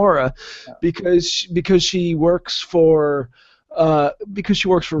kill Gamora because she works for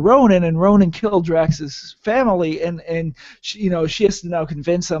Ronan, and Ronan killed Drax's family, and she has to now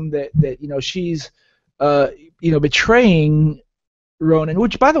convince him that she's betraying Ronan,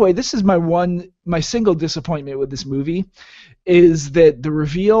 which, by the way, this is my single disappointment with this movie, is that the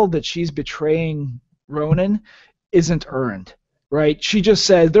reveal that she's betraying Ronan isn't earned, right? She just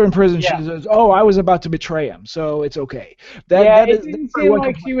says, they're in prison, she says, oh, I was about to betray him, so it's okay. It didn't seem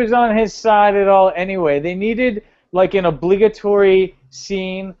like she was on his side at all anyway. They needed like an obligatory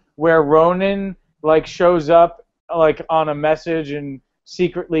scene where Ronan like shows up like on a message and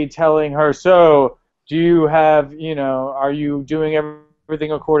secretly telling her, so do you have, are you doing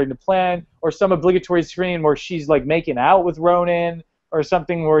everything according to plan, or some obligatory scene where she's like making out with Ronan or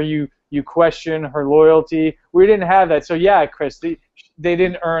something where you question her loyalty. We didn't have that, so yeah, Chris, they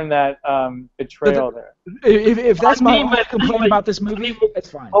didn't earn that betrayal there. If that's my complaint about this movie, it's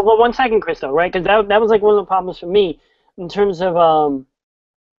fine. Oh, well, 1 second, Chris, though, right? Because that was like one of the problems for me in terms of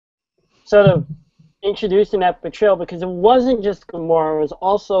sort of introducing that betrayal, because it wasn't just Gamora, it was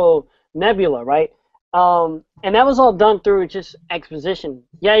also Nebula, right? And that was all done through just exposition.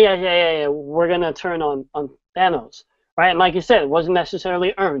 Yeah. We're gonna turn on Thanos, right? And like you said, it wasn't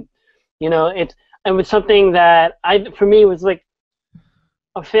necessarily earned. It was something that for me was like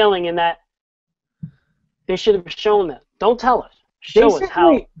a failing in that they should have shown that. Don't tell us. Show us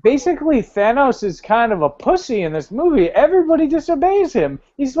how. Basically, Thanos is kind of a pussy in this movie. Everybody disobeys him.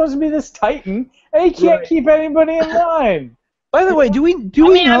 He's supposed to be this titan, and he can't keep anybody in line. By the way, do we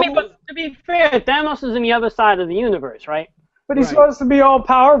know? But to be fair, Thanos is in the other side of the universe, right? But he's supposed to be all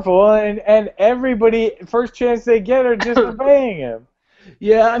powerful, and everybody, first chance they get, are disobeying him.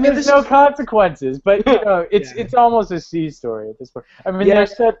 Yeah, I mean, there's no consequences, but it's almost a C story at this point. I mean,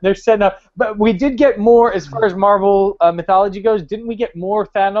 they're setting up, but we did get more as far as Marvel mythology goes. Didn't we get more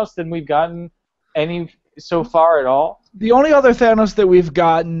Thanos than we've gotten any so far at all? The only other Thanos that we've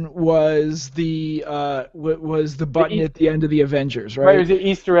gotten was the button at the end of the Avengers, right? Right, it was the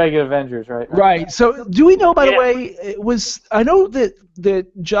Easter egg of Avengers, right? Right. So, do we know, by the way, I know that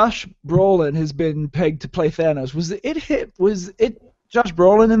Josh Brolin has been pegged to play Thanos. Was it Josh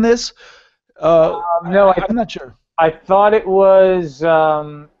Brolin in this? No, I'm not sure. I thought it was.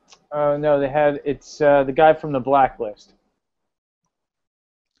 No, it's the guy from the Blacklist.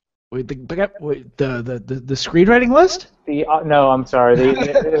 Wait, the screenwriting list? No, I'm sorry,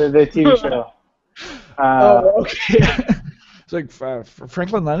 the TV show. Okay. It's like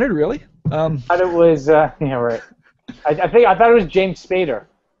Franklin Leonard, really? I thought it was. Yeah, right. I thought it was James Spader.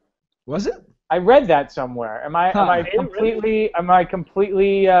 Was it? I read that somewhere. Am I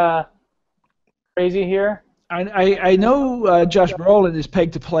completely crazy here? I know Josh Brolin is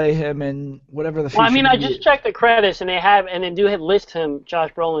pegged to play him in whatever the. Well, I mean, I just checked the credits, and they do list him,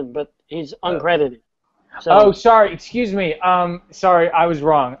 Josh Brolin, but he's uncredited. So. Oh, sorry. Excuse me. Sorry, I was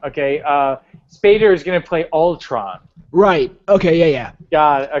wrong. Okay. Spader is gonna play Ultron. Right. Okay. Yeah.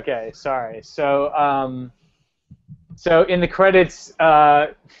 Got it. Okay. Sorry. So So in the credits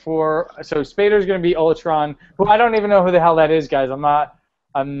Spader's gonna be Ultron, who I don't even know who the hell that is, guys. I'm not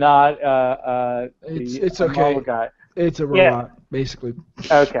it's okay. Marvel guy. It's a robot, basically.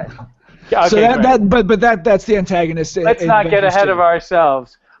 Okay. So that's the antagonist. Let's not get ahead of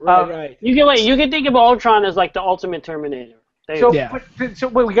ourselves. Right. You can think of Ultron as like the ultimate Terminator. We got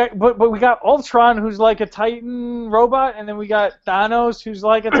Ultron, who's like a Titan robot, and then we got Thanos, who's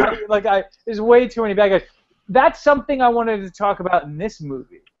like a Titan. There's way too many bad guys. That's something I wanted to talk about in this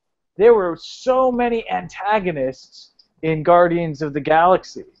movie. There were so many antagonists in Guardians of the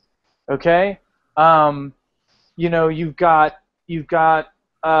Galaxy. Okay? You've got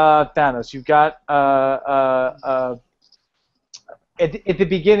Thanos. You've got at the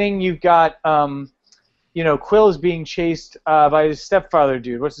beginning you've got Quill is being chased by his stepfather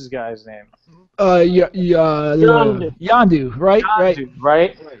dude. What's his guy's name? Yondu, right? Yondu,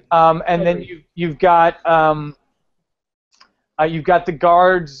 right? And then you've got the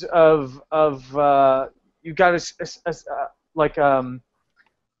guards of you've got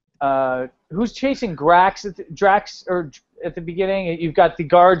who's chasing Drax at the beginning? You've got the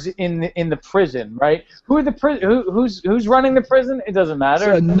guards in the prison, right? Who's running the prison? It doesn't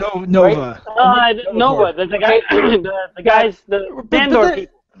matter. Nova. Right? Nova. The guys, the Bandor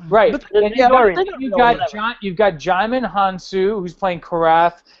people. Right. You've got Jaimin Hansu, who's playing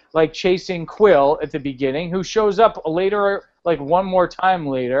Korath, like chasing Quill at the beginning, who shows up later, like one more time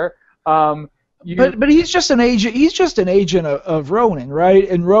later. But he's just an agent. He's just an agent of Ronan, right?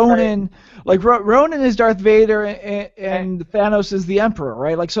 And Ronan, Ronan is Darth Vader, and Thanos is the Emperor,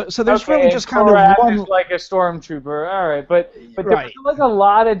 right? So there's really just kind of one. Is like a stormtrooper, all right. But there's like a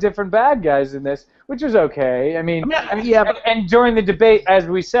lot of different bad guys in this, which is okay. I mean, and during the debate, as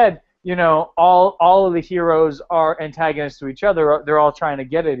we said, you know, all of the heroes are antagonists to each other. They're all trying to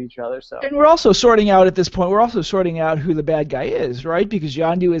get at each other. So. And we're also sorting out at this point. We're also sorting out who the bad guy is, right? Because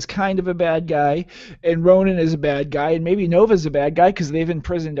Yondu is kind of a bad guy, and Ronan is a bad guy, and maybe Nova's a bad guy because they've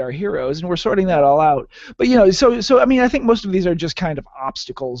imprisoned our heroes, and we're sorting that all out. But you know, so I mean, I think most of these are just kind of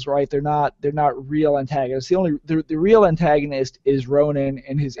obstacles, right? They're not real antagonists. The real antagonist is Ronan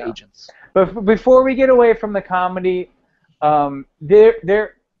and his agents. But before we get away from the comedy, the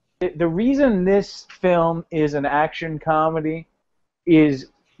reason this film is an action comedy is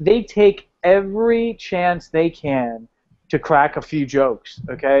they take every chance they can to crack a few jokes,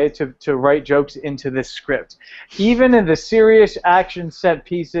 okay? To write jokes into this script. Even in the serious action set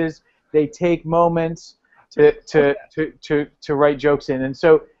pieces, they take moments to write jokes in. And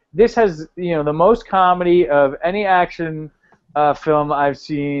so this has, you know, the most comedy of any action film I've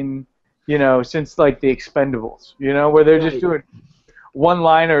seen, you know, since like The Expendables, you know, where they're just doing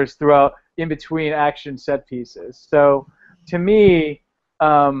one-liners throughout in between action set pieces. So to me,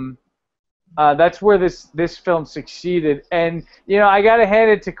 that's where this film succeeded. And you know, I gotta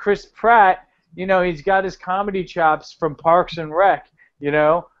hand it to Chris Pratt. You know, he's got his comedy chops from Parks and Rec. You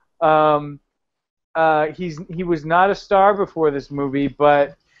know, he was not a star before this movie,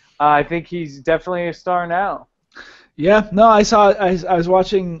 but I think he's definitely a star now. Yeah, no, I was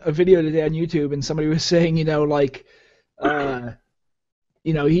watching a video today on YouTube, and somebody was saying, you know, like,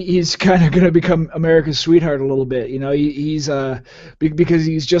 you know, he's kind of going to become America's sweetheart a little bit. You know, he's because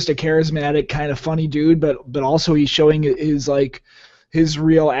he's just a charismatic, kind of funny dude, but also he's showing his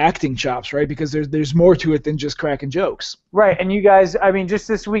real acting chops, right? Because there's more to it than just cracking jokes. Right, and you guys, I mean, just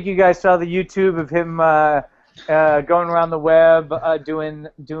this week you guys saw the YouTube of him going around the web doing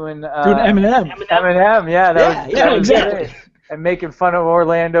Eminem. Eminem, yeah, that was exactly. Great. And making fun of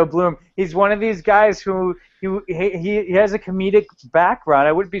Orlando Bloom. He's one of these guys who he has a comedic background.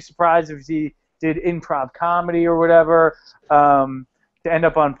 I wouldn't be surprised if he did improv comedy or whatever to end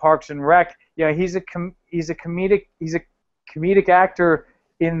up on Parks and Rec. You know, he's a comedic actor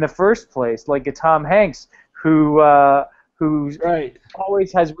in the first place, like a Tom Hanks who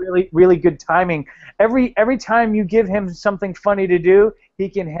always has really good timing. Every time you give him something funny to do, he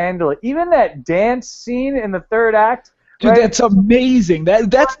can handle it. Even that dance scene in the third act. Dude, right? that's amazing. That's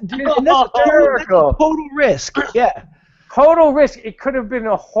a total risk. Yeah. Total risk. It could have been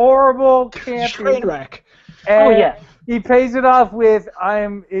a horrible train wreck. And he pays it off with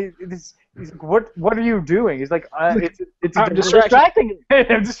he's like, what are you doing? He's like, it's I'm distracting.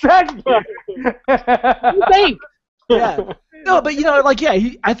 I'm distracting you. You think? Yeah. No, but you know, like, yeah,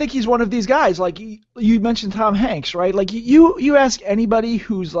 I think he's one of these guys. Like, you mentioned Tom Hanks, right? Like, you ask anybody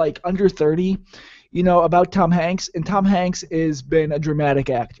who's like under 30, you know, about Tom Hanks, and Tom Hanks has been a dramatic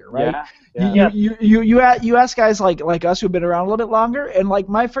actor, right? Yeah. You ask guys like us who've been around a little bit longer, and like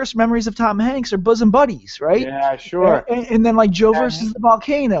my first memories of Tom Hanks are Bosom Buddies, right? Yeah, sure. And then like Joe versus the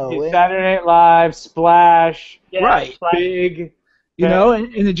Volcano. Saturday Night Live, Splash, right? Splash. Big. You know,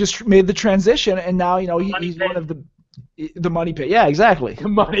 and it just made the transition, and now you know he's one of the Money Pit. Yeah, exactly. The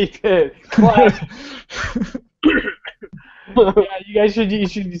Money Pit. Yeah, you guys should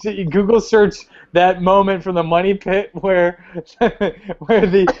Google search that moment from the Money Pit where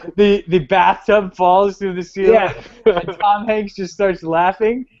the bathtub falls through the ceiling and Tom Hanks just starts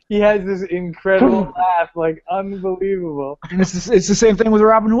laughing. He has this incredible laugh, like unbelievable. And it's the same thing with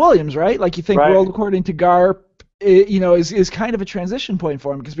Robin Williams, right? Like you think World According to Garp, you know, is kind of a transition point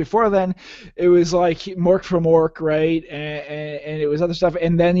for him, because before then it was like Mork from Ork, right? And it was other stuff,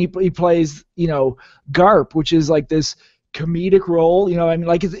 and then he plays, you know, Garp, which is like this comedic role, you know. I mean,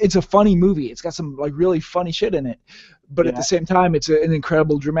 like it's a funny movie. It's got some like really funny shit in it, but at the same time, it's an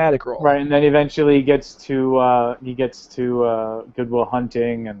incredible dramatic role. Right, and then eventually he gets to Good Will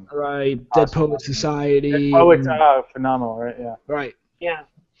Hunting and Dead Poet Society. Dead Poets, phenomenal, right? Yeah. Right. Yeah.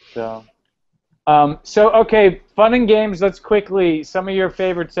 So okay, fun and games. Let's quickly some of your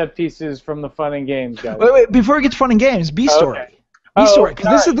favorite set pieces from the fun and games, guys. Wait, before we get to fun and games, B story. Okay. B-story,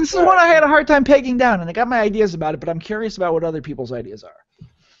 because this is one I had a hard time pegging down, and I got my ideas about it, but I'm curious about what other people's ideas are.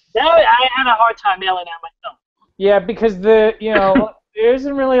 I had a hard time nailing down myself. Yeah, because there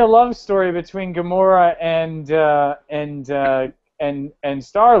isn't really a love story between Gamora and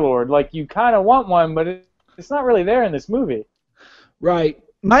Star-Lord. Like, you kind of want one, but it's not really there in this movie. Right.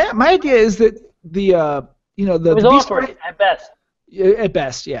 My idea is that the it was awkward at best. At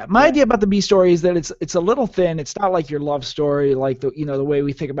best, yeah. My idea about the B story is that it's a little thin. It's not like your love story, like the way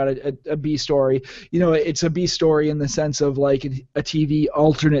we think about a B story. You know, it's a B story in the sense of like a TV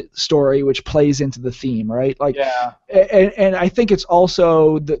alternate story which plays into the theme, right? Like, and I think it's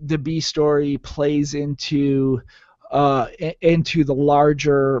also the B story plays into into the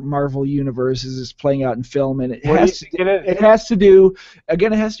larger Marvel universe as it's playing out in film, and it What do has you think it is? it has to do,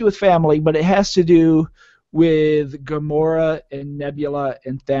 again, it has to do with family, but it has to do with Gamora and Nebula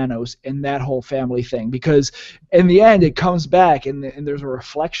and Thanos and that whole family thing, because in the end it comes back and there's a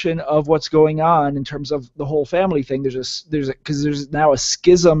reflection of what's going on in terms of the whole family thing. Because there's now a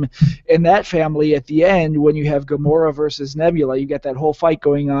schism in that family at the end when you have Gamora versus Nebula. You get that whole fight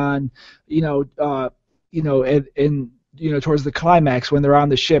going on, and towards the climax when they're on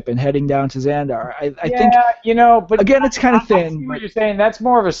the ship and heading down to Xandar. I think, but again, it's kind of I thin. see what you're saying. That's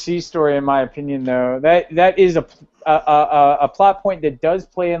more of a C story, in my opinion, though. That is a plot point that does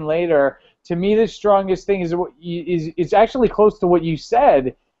play in later. To me, the strongest thing is it's actually close to what you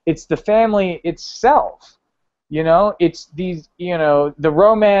said. It's the family itself. It's these, the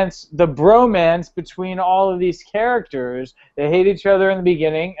romance, the bromance between all of these characters. They hate each other in the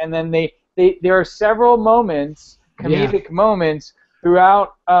beginning, and then there are several moments, comedic moments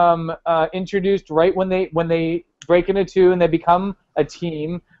throughout, introduced right when they break into two and they become a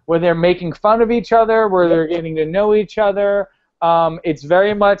team, where they're making fun of each other, where they're getting to know each other. It's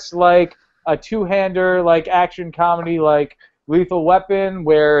very much like a two-hander, like action comedy, like Lethal Weapon,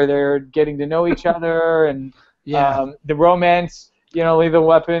 where they're getting to know each other, and the romance, Lethal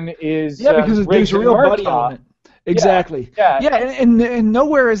Weapon is because there's a real buddy element. Exactly. Yeah. And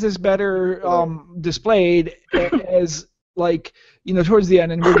nowhere is this better displayed as, like, towards the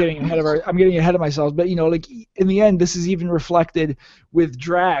end, and I'm getting ahead of myself, but like in the end, this is even reflected with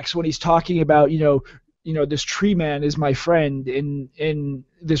Drax when he's talking about this tree man is my friend, and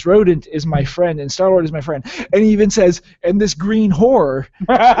this rodent is my friend, and Star-Lord is my friend, and he even says, and this green whore.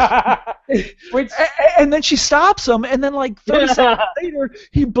 And then she stops him, and then like 30 seconds later,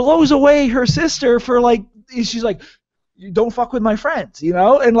 he blows away her sister for like. She's like, "You don't fuck with my friends,"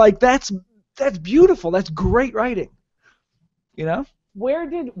 and like that's beautiful. That's great writing, Where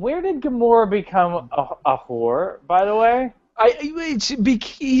did Gamora become a whore, by the way?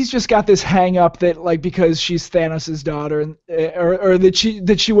 He's just got this hang up that, like, because she's Thanos' daughter, and or that she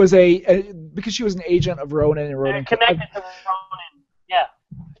was because she was an agent of Ronan, and Ronan connected to Ronan. Yeah.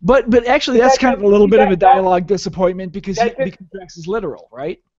 But actually, that's kind of a little bit of a dialogue disappointment because Drax is literal,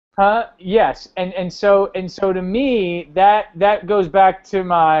 right? Yes, and so to me that goes back to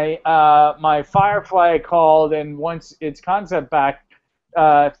my my Firefly called and once its concept back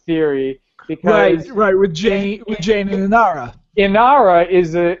theory, because right with Jane and Inara. Inara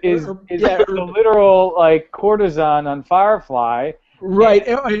is the literal like courtesan on Firefly. Right,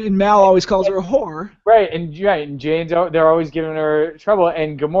 and Mal always calls her a whore. Right, and Jane's they're always giving her trouble,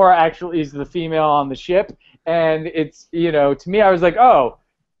 and Gamora actually is the female on the ship, and it's to me I was like, oh.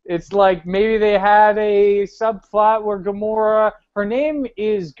 It's like maybe they had a subplot where Gamora, her name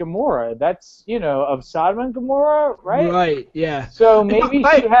is Gamora. That's, of Sodom and Gomorrah, right? Right, yeah. So maybe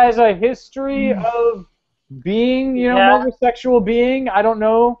she has a history of being, a homosexual being. I don't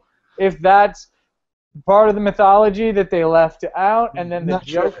know if that's part of the mythology that they left out and then the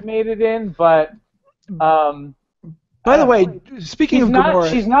joke made it in, but... By the way, speaking of Gamora...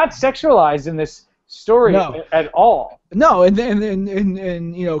 She's not sexualized in this story at all. No, and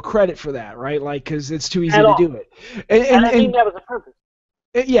credit for that, right? Like, because it's too easy to do it. And I think that was the purpose.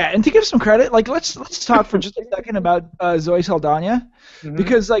 Yeah, and to give some credit, like let's talk for just a second about Zoe Saldana,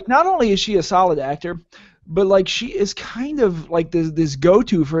 because like not only is she a solid actor, but like she is kind of like this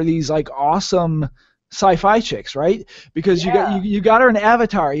go-to for these like awesome sci-fi chicks, right? Because you got her in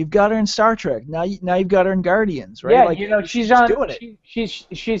Avatar, you've got her in Star Trek, now you've got her in Guardians, right? Yeah, like, she's doing it.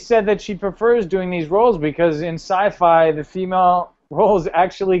 She said that she prefers doing these roles because in sci-fi the female roles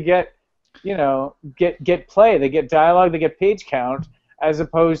actually get play, they get dialogue, they get page count, as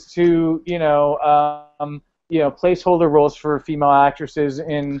opposed to placeholder roles for female actresses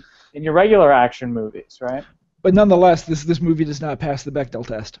in your regular action movies, right? But nonetheless, this movie does not pass the Bechdel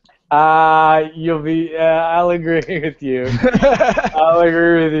test. I'll agree with you. I'll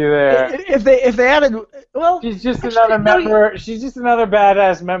agree with you there. If they added, well, she's just another member. She's just another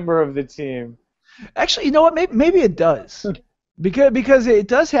badass member of the team. Actually, you know what? Maybe it does. Because it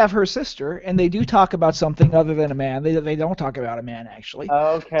does have her sister, and they do talk about something other than a man. They don't talk about a man, actually.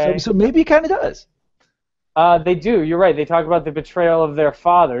 Okay. So maybe it kind of does. They do. You're right. They talk about the betrayal of their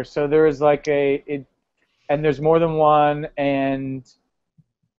father. So there is like and there's more than one. And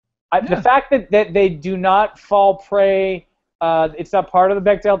the fact that they do not fall prey, it's not part of the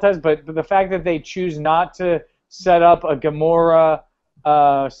Bechdel test, but the fact that they choose not to set up a Gamora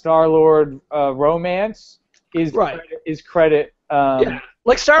Star-Lord romance is credit.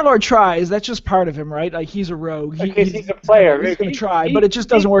 Like Star-Lord tries, that's just part of him, right? Like he's a rogue. He's a player. He's going to try, but it just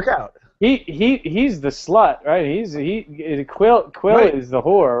doesn't work out. He's the slut, right? Quill Right. is the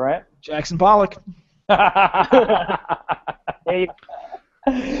whore, right? Jackson Pollock. That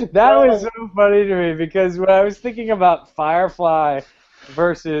was so funny to me because when I was thinking about Firefly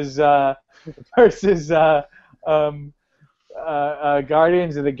versus Guardians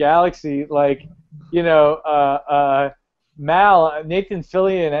of the Galaxy, like, you know, Nathan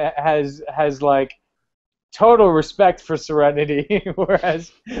Fillion has like total respect for Serenity,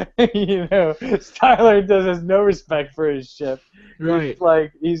 whereas you know Styler has no respect for his ship. Right.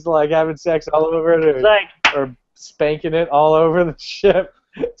 He's like having sex all over it, or spanking it all over the ship.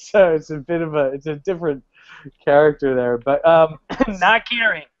 So it's a different character there, but Not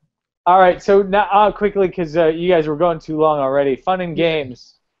caring. all right. So now quickly, because you guys were going too long already. Fun and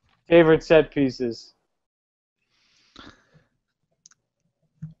games. Favorite set pieces.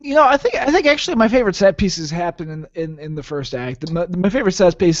 You know, I think actually my favorite set pieces happen in the first act. My favorite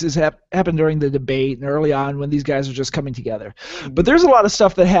set pieces happen during the debate and early on when these guys are just coming together. But there's a lot of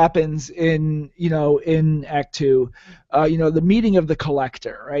stuff that happens in Act 2. The meeting of the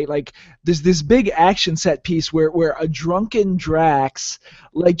Collector, right? Like there's this big action set piece where a drunken Drax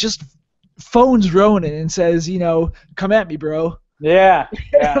like just phones Ronan and says, come at me, bro. Yeah.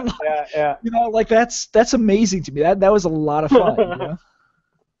 You know, like that's amazing to me. That was a lot of fun. You know?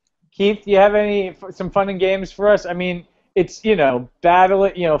 Keith, do you have some fun and games for us? I mean, it's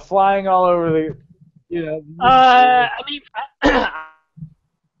battling, flying all over the, I mean,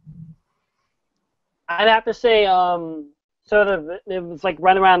 I'd have to say, sort of, it was like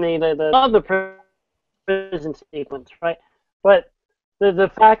right around the prison sequence, right? But the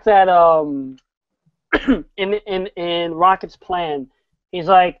fact that in Rocket's plan, he's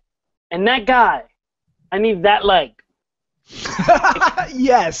like, and that guy, I need that leg.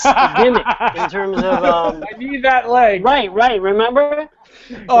 Yes. Gimmick in terms of I need that leg. Right. Remember?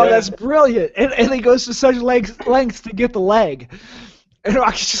 Oh, that's brilliant. And he goes to such lengths to get the leg. And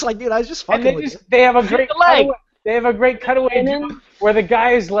Rocket's just like, dude, I was just fucking with you. They have a great leg. Cutaway. They have a great cutaway where the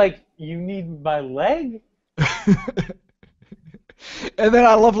guy is like, "You need my leg?" And then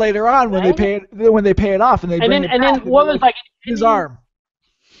I love later on when they pay it off and they bring it back, and then what was like his arm.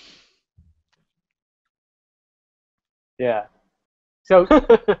 Yeah. So,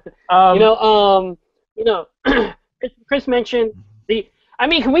 Chris mentioned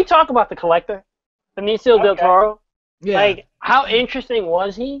can we talk about the Collector, Benicio del Toro? Yeah. Like, how interesting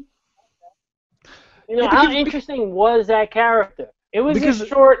was he? How interesting was that character? It was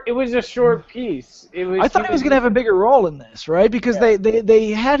a short piece. I thought he was going to have a bigger role in this, right? Because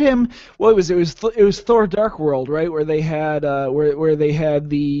they had him. What was it? It was Thor: Dark World, right? Where they had where they had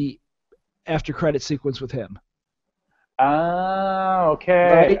the after credit sequence with him. Ah,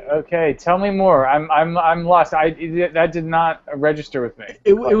 okay, Right? okay. Tell me more. I'm lost. That did not register with me.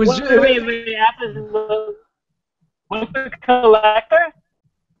 It was. What's the Collector?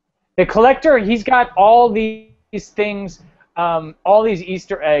 The Collector. He's got all these things, all these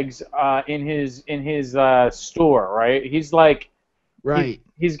Easter eggs in his store, right? He's like, right.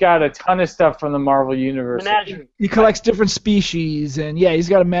 He's got a ton of stuff from the Marvel Universe. Menagerie. He collects different species, and he's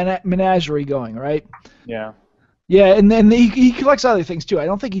got a menagerie going, right? Yeah. Yeah, and then he collects other things too. I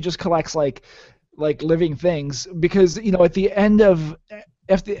don't think he just collects like living things, because at the end of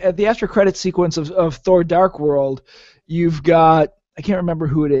at the after credit sequence of Thor: Dark World, you've got, I can't remember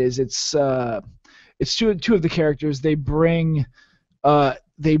who it is. It's two of the characters. They bring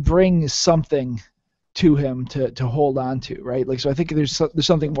something to him to hold on to, right? Like, so I think there's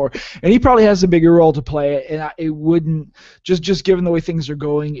something more, and he probably has a bigger role to play, and it wouldn't just given the way things are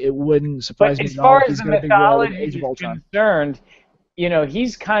going, it wouldn't surprise me. But as far as the got a big role in mythology Age of is Ultron. concerned,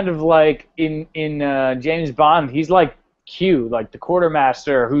 he's kind of like in James Bond. He's like Q, like the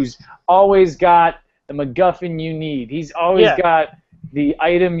quartermaster, who's always got the MacGuffin you need. He's always got the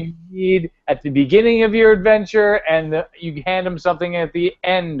item you need at the beginning of your adventure, and you hand him something at the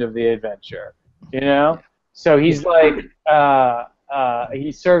end of the adventure. So he's like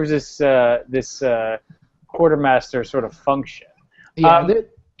he serves this quartermaster sort of function. Yeah,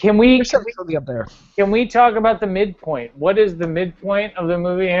 can we something up there? Can we talk about the midpoint? What is the midpoint of the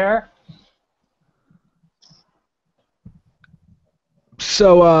movie here?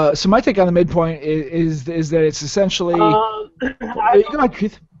 So my take on the midpoint is that it's essentially. Go ahead,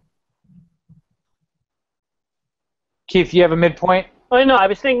 Keith. Keith, you have a midpoint? Oh no, I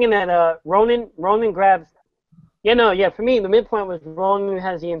was thinking that Ronan grabs. For me the midpoint was Ronan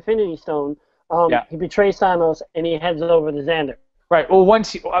has the Infinity Stone. He betrays Thanos and he heads over to Xander. Right. Well,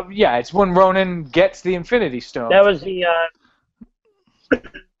 once it's when Ronan gets the Infinity Stone. That was the.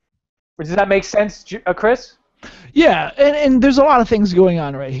 Does that make sense, Chris? Yeah, and there's a lot of things going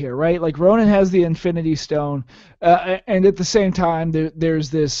on right here, right? Like Ronan has the Infinity Stone, and at the same time, there's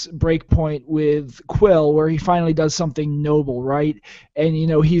this break point with Quill where he finally does something noble, right? And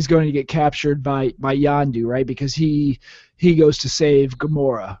he's going to get captured by Yondu, right? Because he goes to save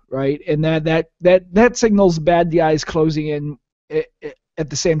Gamora, right? And that signals bad guys closing in at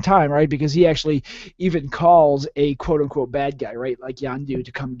the same time, right? Because he actually even calls a quote unquote bad guy, right? Like Yondu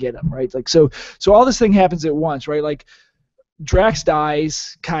to come get him, right? Like so all this thing happens at once, right? Like Drax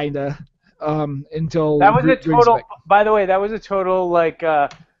dies, kinda, until that was Groot a total. back. By the way, that was a total like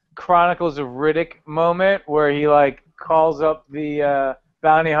Chronicles of Riddick moment where he like calls up the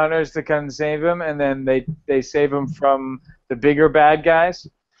bounty hunters to come save him, and then they save him from the bigger bad guys.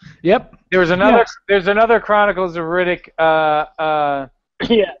 Yep. There's another Chronicles of Riddick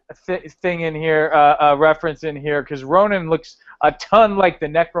thing in here, reference in here, because Ronan looks a ton like the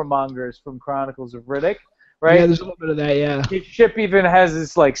Necromongers from Chronicles of Riddick, right? Yeah, there's a little bit of that, yeah. His ship even has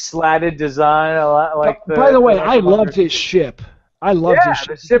this like slatted design, a lot like the. By the way, I loved his ship. I loved his ship.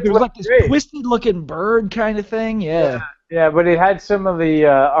 The ship There was like this great. twisted-looking bird kind of thing, yeah. Yeah, but it had some of the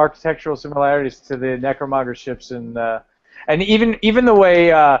architectural similarities to the Necromonger ships, and even the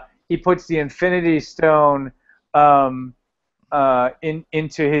way he puts the Infinity Stone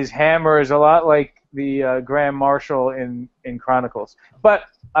into his hammer is a lot like the Grand Marshal in Chronicles. But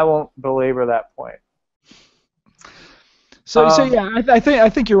I won't belabor that point. So yeah, I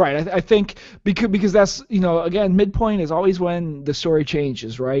think you're right. I think because that's again, midpoint is always when the story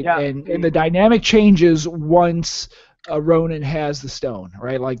changes, right? Yeah. And the dynamic changes once Ronan has the stone,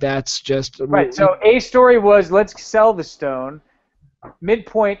 right? Like that's just right. So a story was let's sell the stone.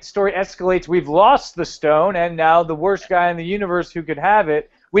 Midpoint story escalates. We've lost the stone, and now the worst guy in the universe who could have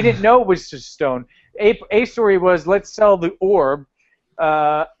it. We didn't know it was just stone. A story was let's sell the orb.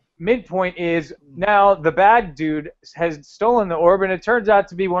 Midpoint is now the bad dude has stolen the orb, and it turns out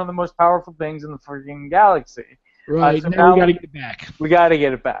to be one of the most powerful things in the freaking galaxy. Right. So now we got to get it back. We got to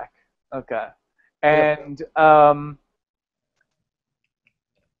get it back. Okay. And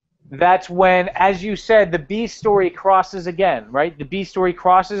that's when, as you said, the B story crosses again, right? The B story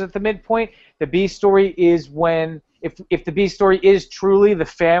crosses at the midpoint. The B story is when, if the B story is truly the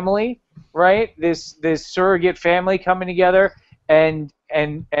family, right? This surrogate family coming together, and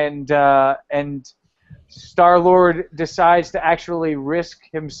Star-Lord decides to actually risk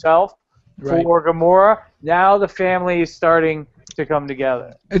himself for Gamora. Now the family is starting to come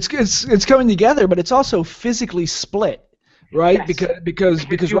together. It's coming together, but it's also physically split. Right, yes. because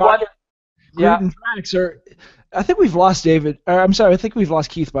Rocket, Groot, and Drax are. I think we've lost David. I'm sorry, I think we've lost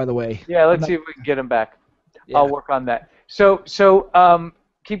Keith. By the way. Yeah, let's see if we can get him back. Yeah. I'll work on that. So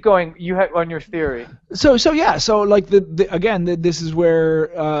keep going. You have on your theory. So like this is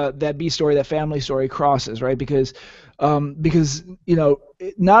where that B story, that family story crosses, right? Because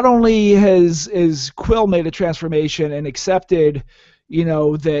not only has Quill made a transformation and accepted,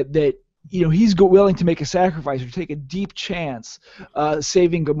 that. He's willing to make a sacrifice or take a deep chance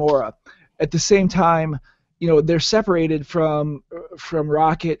saving Gamora. At the same time, they're separated from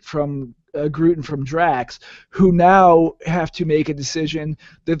Rocket, from Groot, and from Drax, who now have to make a decision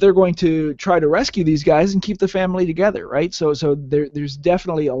that they're going to try to rescue these guys and keep the family together, right? So there's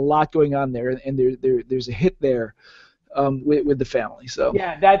definitely a lot going on there, and there's a hit there with the family. So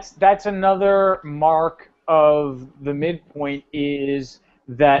yeah, that's another mark of the midpoint is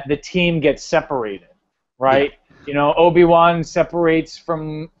that the team gets separated, right? Yeah. Obi-Wan separates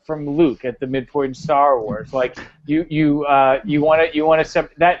from Luke at the midpoint in Star Wars. Like you want to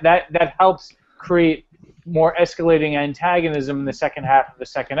that helps create more escalating antagonism in the second half of the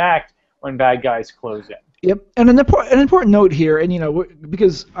second act when bad guys close in. Yep, and an important note here, and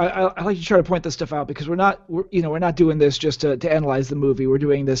because I like to try to point this stuff out because we're not doing this just to analyze the movie. We're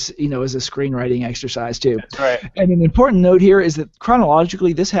doing this as a screenwriting exercise too. That's right. And an important note here is that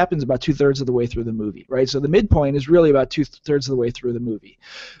chronologically this happens about 2/3 of the way through the movie, right? So the midpoint is really about 2/3 of the way through the movie,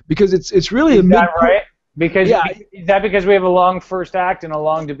 because it's really is that right? Because is that because we have a long first act and a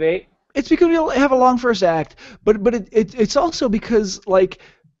long debate? It's because we have a long first act, but it's also because like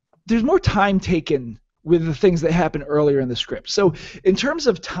there's more time taken with the things that happen earlier in the script. So in terms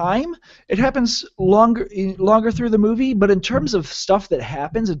of time, it happens longer through the movie, but in terms of stuff that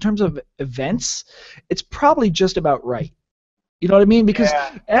happens, in terms of events, it's probably just about right. You know what I mean? Because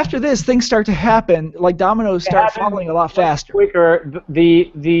after this, things start to happen, like dominoes start falling a lot faster. Quicker.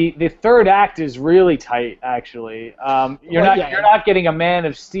 The third act is really tight, actually. You're not getting a Man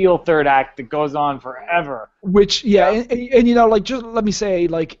of Steel third act that goes on forever. Which and like just let me say,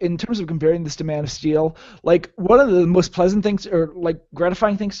 like in terms of comparing this to Man of Steel, like one of the most pleasant things or like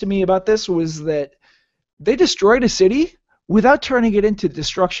gratifying things to me about this was that they destroyed a city without turning it into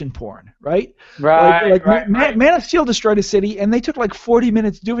destruction porn, right? Right, right. Man of Steel destroyed a city, and they took like 40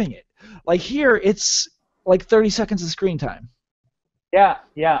 minutes doing it. Like here, it's like 30 seconds of screen time. Yeah.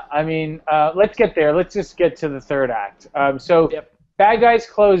 I mean, let's get there. Let's just get to the third act. Yep. Bad guys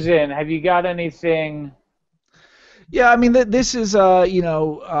close in. Have you got anything? Yeah, I mean, this is,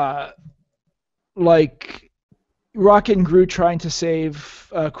 like Rocket and Groot trying to save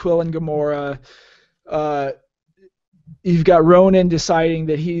Quill and Gamora. You've got Ronan deciding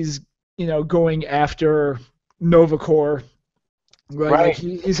that he's, going after Nova Corps. Right. Like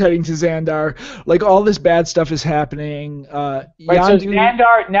he's heading to Xandar. Like all this bad stuff is happening. Right. So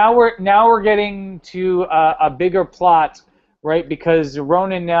Xandar. Now we're getting to a bigger plot, right? Because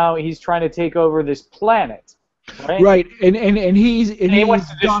Ronan now he's trying to take over this planet. Right. And he wants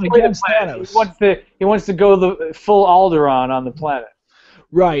to gone destroy against the planet. Thanos. He wants to go the full Alderaan on the planet.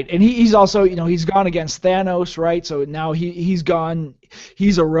 Right, and he's also, he's gone against Thanos, right? So now he's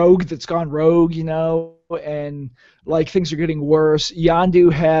a rogue that's gone rogue, and like things are getting worse.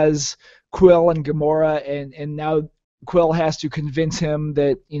 Yondu has Quill and Gamora, and now Quill has to convince him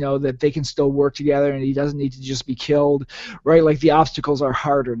that, that they can still work together and he doesn't need to just be killed, right? Like the obstacles are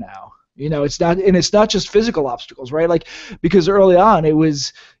harder now. It's not just physical obstacles, right? Like because early on it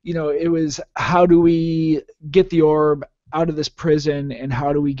was how do we get the orb out of this prison and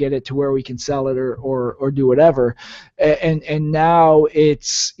how do we get it to where we can sell it or do whatever, and now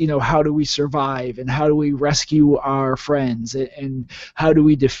it's how do we survive and how do we rescue our friends and how do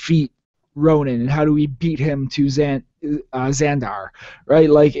we defeat Ronan and how do we beat him to Xandar, right?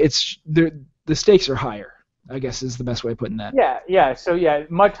 Like it's the stakes are higher, I guess is the best way of putting that. Yeah. So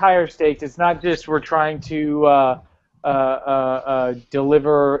much higher stakes. It's not just we're trying to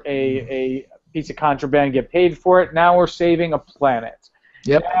deliver a piece of contraband, get paid for it. Now we're saving a planet.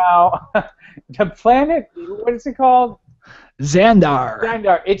 Yep. Now, the planet, what is it called? Xandar.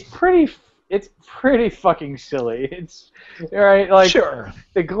 Xandar. It's pretty fucking silly. It's right, like sure.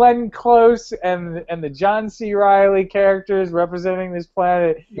 The Glenn Close and the John C. Reilly characters representing this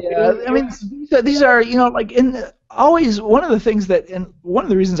planet. Yeah, I mean these are like always one of the things that, and one of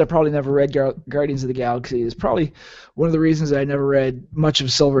the reasons I probably never read Guardians of the Galaxy is probably one of the reasons that I never read much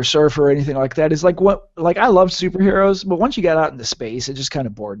of Silver Surfer or anything like that is like I love superheroes, but once you got out into space, it just kind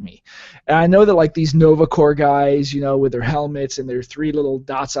of bored me. And I know that like these Nova Corps guys, with their helmets and their 3 little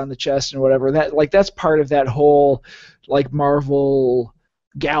dots on the chest and whatever, that's part of that whole like Marvel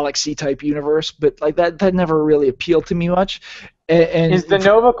Galaxy type universe, but like that never really appealed to me much. And is the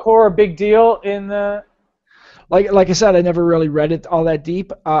Nova Corps a big deal in the? Like I said, I never really read it all that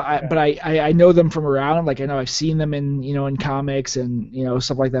deep, but I know them from around. Like I know I've seen them in comics and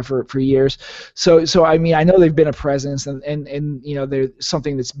stuff like that for years. So I mean I know they've been a presence and they're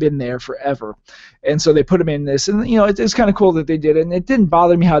something that's been there forever, and so they put them in this, and it's kind of cool that they did it, and it didn't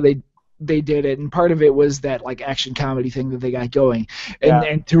bother me how they did it, and part of it was that like action comedy thing that they got going,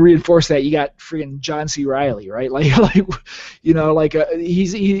 and to reinforce that you got freaking John C. Reilly, right? He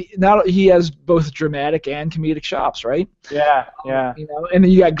has both dramatic and comedic chops, right? Yeah. And then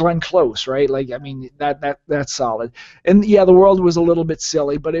you got Glenn Close, right? Like I mean that's solid, and yeah, the world was a little bit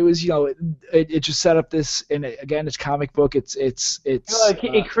silly, but it was it just set up this, and again it's comic book, it's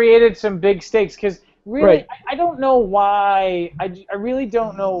it created some big stakes because. Really, right. I don't know why. I really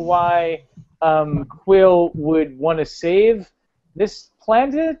don't know why Quill would want to save this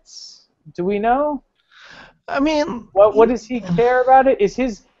planet. Do we know? I mean, what does he care about it?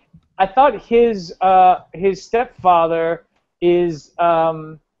 I thought his stepfather is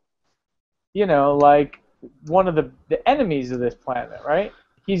like one of the enemies of this planet, right?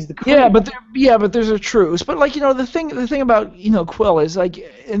 He's the queen. but there's a truce. But like the thing about Quill is like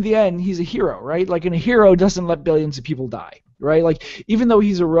in the end he's a hero, right? Like and a hero doesn't let billions of people die, right? Like even though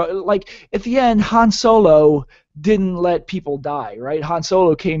he's like at the end Han Solo didn't let people die, right? Han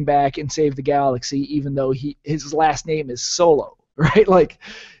Solo came back and saved the galaxy, even though his last name is Solo, right? Like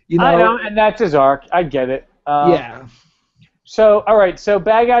I know, and that's his arc. I get it. Yeah. So all right, so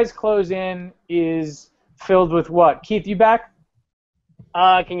Bad Guys Close In is filled with what? Keith, you back?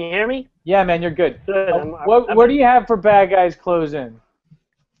 Can you hear me? Yeah, man, you're good. Good. What do you have for Bad Guys Close In?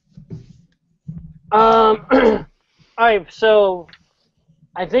 All right, so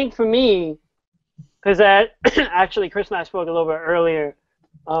I think for me, because actually Chris and I spoke a little bit earlier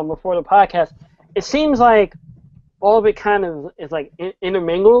before the podcast, it seems like all of it kind of is like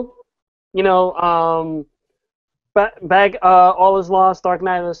intermingled. All is Lost, Dark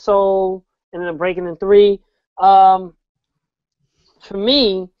Knight of the Soul, and then Breaking in 3. For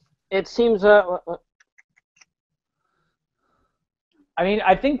me, it seems I mean,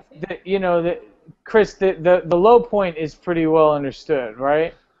 I think that Chris, the low point is pretty well understood,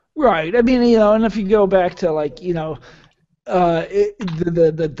 right? Right. I mean, and if you go back to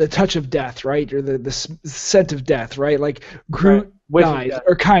the touch of death, right, or the scent of death, right? Like Groot dies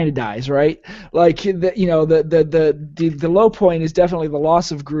or kind of dies, right? Like the low point is definitely the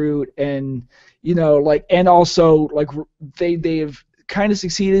loss of Groot, and and also like they've kind of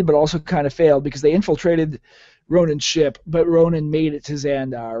succeeded but also kind of failed because they infiltrated Ronan's ship, but Ronan made it to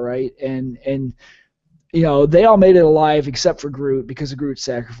Xandar, right? And they all made it alive except for Groot because of Groot's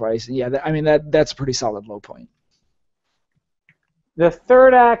sacrifice. And yeah, that's a pretty solid low point. The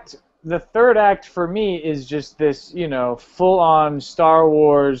third act for me is just this, full-on Star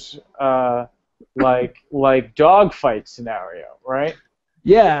Wars like dogfight scenario, right?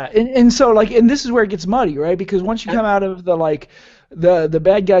 Yeah, and so and this is where it gets muddy, right? Because once you come out of the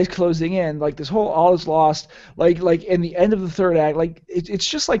bad guys closing in, like this whole all is lost, like in the end of the third act, like it's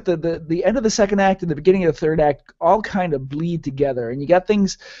just like the end of the second act and the beginning of the third act all kind of bleed together, and you got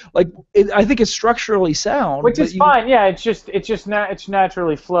things I think it's structurally sound, which is fine. Yeah, it's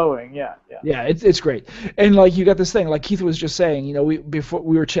naturally flowing. Yeah. Yeah, it's great, and you got this thing like Keith was just saying, we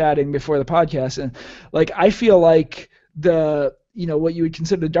were chatting before the podcast, and I feel like what you would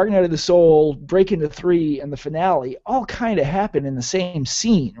consider the Dark Night of the Soul, Break Into 3, and the finale all kind of happen in the same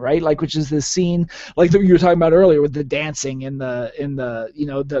scene, right? Which is this scene that you were talking about earlier with the dancing and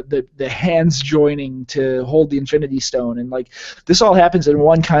the hands joining to hold the Infinity Stone, and this all happens in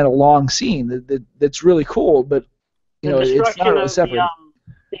one kind of long scene that's really cool, but it's not really separate.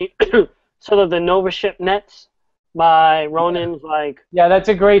 Sort of the Nova ship nets by Ronan's Yeah, that's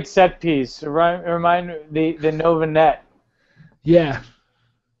a great set piece. Remind the Nova net. Yeah.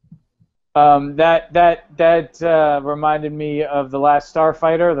 That reminded me of The Last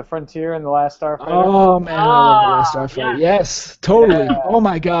Starfighter, The Frontier and The Last Starfighter. Oh man, I love The Last Starfighter. Yeah. Yes, totally. Yeah. Oh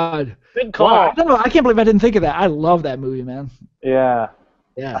my God. Good call. Wow, I don't know. I can't believe I didn't think of that. I love that movie, man. Yeah.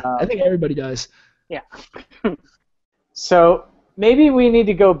 Yeah. I think everybody does. Yeah. So maybe we need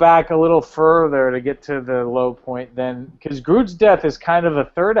to go back a little further to get to the low point then, because Groot's death is kind of a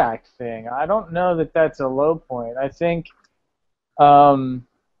third act thing. I don't know that that's a low point. I think.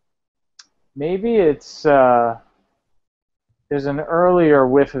 Maybe it's there's an earlier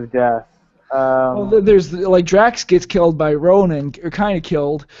whiff of death. There's Drax gets killed by Ronan, or kind of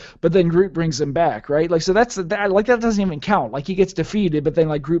killed, but then Groot brings him back, right? So that doesn't even count. He gets defeated, but then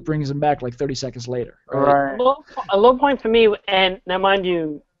Groot brings him back 30 seconds later. Right. A low point for me, and now mind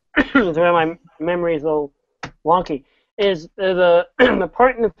you, my memory is a little wonky, is the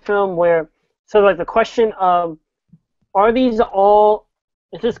part in the film where the question of is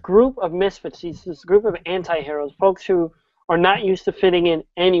this group of misfits, this group of anti-heroes, folks who are not used to fitting in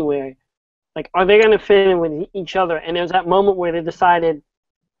anywhere, are they going to fit in with each other? And there was that moment where they decided,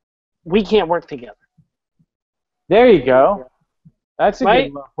 we can't work together. There you go. That's a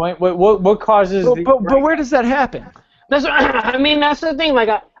good point. What causes but where does that happen? That's the thing.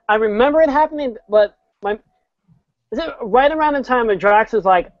 I remember it happening, but is it right around the time when Drax is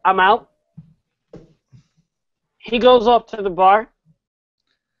I'm out? He goes off to the bar.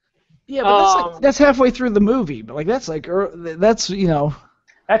 Yeah, but that's halfway through the movie. But that's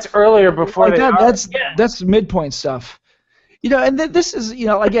that's earlier before that's midpoint stuff. And this is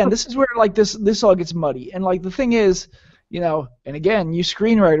again, this is where this all gets muddy. And the thing is, and again, you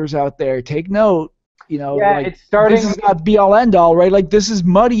screenwriters out there, take note. It's starting. This is not be all end all, right? This is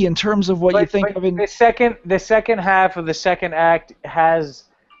muddy in terms of what you think of. The second half of the second act has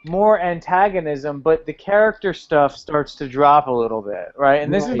more antagonism, but the character stuff starts to drop a little bit, right?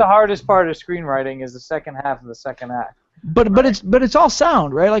 And this is the hardest part of screenwriting, is the second half of the second act. But it's all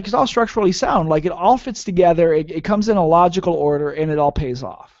sound, right? It's all structurally sound. It all fits together. It comes in a logical order, and it all pays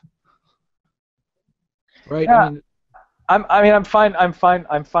off. Right? Yeah. I'm fine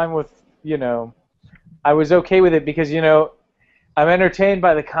with I was okay with it because I'm entertained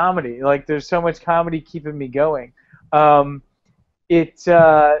by the comedy. There's so much comedy keeping me going. You get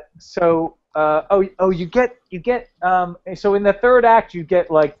so in the third act you get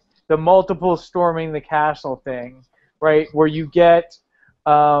the multiple storming the castle thing, right? Where you get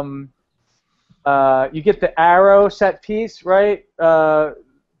the arrow set piece, right?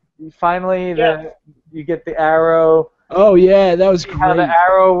 Finally, you get the arrow. Oh yeah, that was great. How the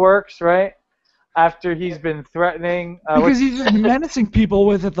arrow works, right? After he's been threatening. Because he's just menacing people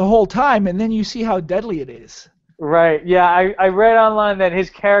with it the whole time, and then you see how deadly it is. Right. Yeah, I read online that his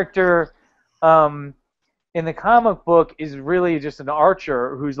character in the comic book is really just an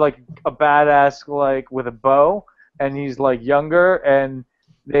archer who's a badass with a bow, and he's younger, and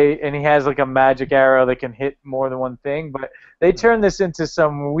he has a magic arrow that can hit more than one thing. But they turn this into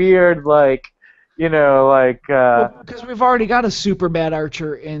some weird You know, like because we've already got a super bad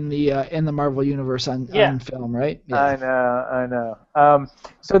Archer in the Marvel Universe on film, right? Yeah. I know.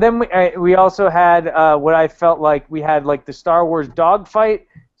 So then we also had what I felt like we had like the Star Wars dogfight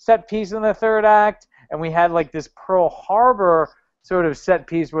set piece in the third act, and we had like this Pearl Harbor sort of set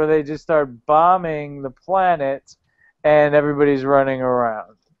piece where they just start bombing the planet, and everybody's running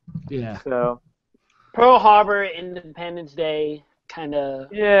around. Yeah. So Pearl Harbor, Independence Day. Kind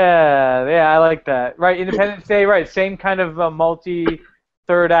of. Yeah, I like that. Right, Independence Day. Right, same kind of multi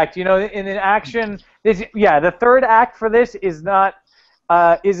third act. You know, in an action, the third act for this is not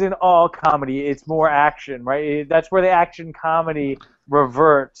isn't all comedy. It's more action, right? That's where the action comedy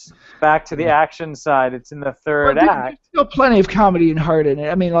reverts back to the action side. It's in the third act. There's still plenty of comedy and heart in it.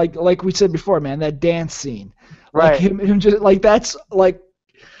 I mean, like we said before, man, that dance scene, right? Like him just like that's like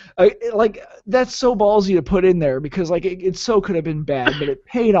that's so ballsy to put in there because like it so could have been bad, but it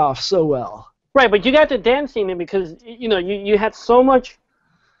paid off so well. Right, but you got the dance scene in because you had so much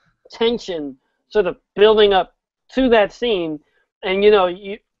tension sort of building up to that scene, and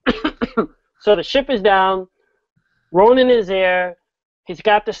so the ship is down, Ronan is there, he's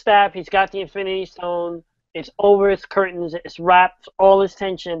got the staff, he's got the Infinity Stone, it's over its curtains, it's wrapped, all this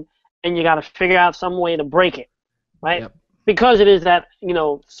tension, and you got to figure out some way to break it, right? Yep. Because it is that,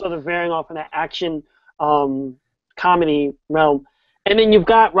 sort of veering off in that action comedy realm. And then you've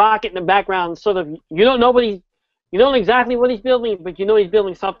got Rocket in the background, sort of, you don't know exactly what he's building, but you know he's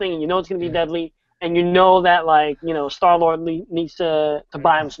building something, and you know it's going to be deadly, and you know that, like, Star-Lord needs to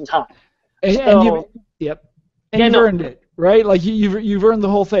buy him some time. And you've earned it, right? Like you've earned the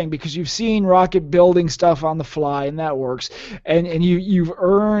whole thing because you've seen Rocket building stuff on the fly, and that works. And you've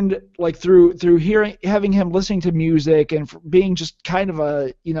earned like through having him listening to music and being just kind of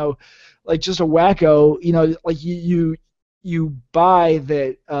a like just a wacko. Like you buy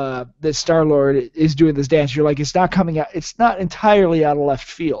that that Star-Lord is doing this dance. You're like, it's not coming out. It's not entirely out of left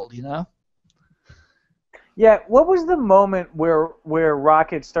field, Yeah, what was the moment where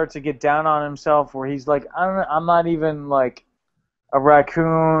Rocket starts to get down on himself, where he's like, I'm not even like a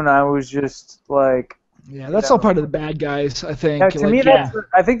raccoon. I was just like. Yeah, that's all part of the bad guys, I think. Yeah, to me,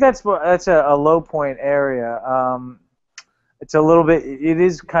 I think that's a low point area. It's a little bit. It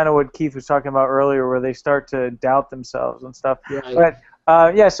is kind of what Keith was talking about earlier, where they start to doubt themselves and stuff. Right.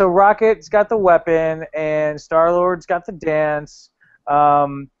 But so Rocket's got the weapon, and Star-Lord's got the dance.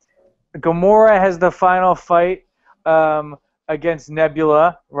 Gamora has the final fight against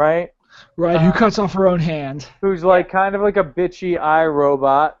Nebula, right? Right, who cuts off her own hand. Who's like kind of like a bitchy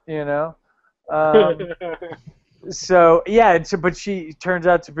iRobot, but she turns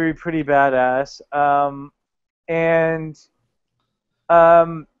out to be pretty badass.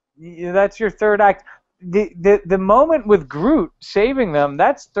 That's your third act. The moment with Groot saving them,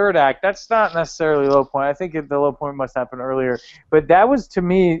 that's third act. That's not necessarily low point. I think the low point must happen earlier. But that was, to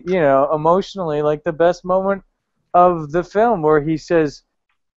me, emotionally, like the best moment of the film, where he says,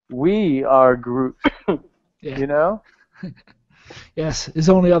 "We are Groot." Yeah. Yes, his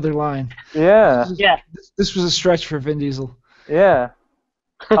only other line. Yeah. This was a stretch for Vin Diesel. Yeah.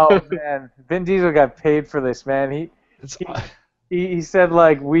 Oh man, Vin Diesel got paid for this, man. He said,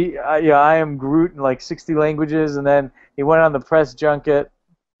 like, I am Groot in like 60 languages, and then he went on the press junket.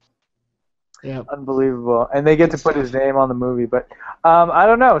 Yeah. Unbelievable. And they get to put his name on the movie, but I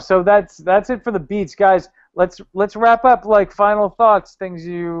don't know. So that's it for the beats, guys. Let's wrap up. Like, final thoughts, things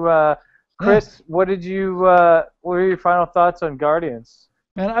you, Chris. What were your final thoughts on Guardians?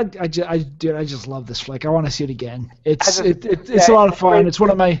 Man, I just love this flick. I want to see it again. It's a lot of fun. It's one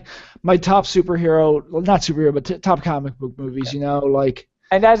of my top superhero, well, not superhero, but top comic book movies.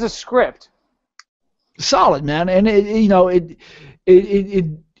 And as a script, solid, man. And it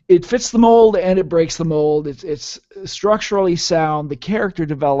fits the mold and it breaks the mold. It's structurally sound. The character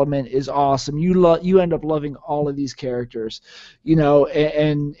development is awesome. You end up loving all of these characters,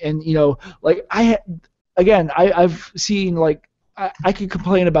 and like I've seen like. I could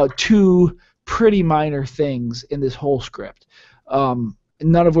complain about two pretty minor things in this whole script, none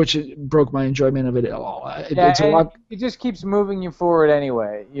of which broke my enjoyment of it at all. It just keeps moving you forward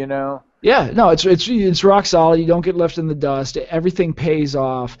anyway, Yeah, no, it's rock solid. You don't get left in the dust. Everything pays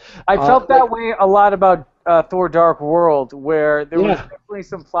off. I felt that way a lot about Thor: Dark World, where there was definitely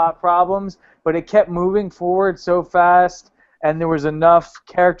some plot problems, but it kept moving forward so fast, and there was enough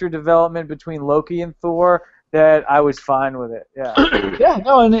character development between Loki and Thor that I was fine with it. Yeah. Yeah,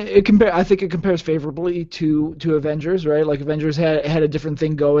 no, and I think it compares favorably to Avengers, right? Like Avengers had a different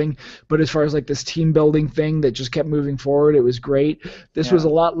thing going, but as far as like this team building thing that just kept moving forward, it was great. This was a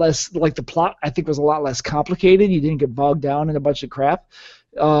lot less, like the plot I think was a lot less complicated. You didn't get bogged down in a bunch of crap.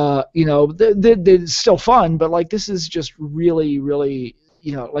 You know, they're still fun, but like this is just really, really,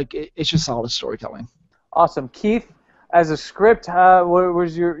 you know, like it's just solid storytelling. Awesome. Keith, as a script, what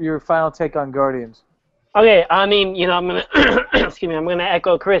was your final take on Guardians? Okay, I mean, you know, I'm gonna excuse me, I'm gonna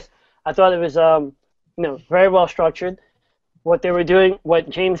echo Chris. I thought it was you know, very well structured. What they were doing, what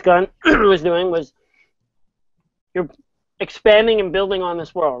James Gunn was doing was you're expanding and building on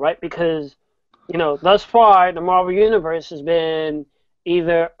this world, right? Because, you know, thus far the Marvel Universe has been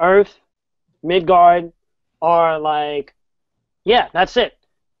either Earth, Midgard, or like, yeah, that's it.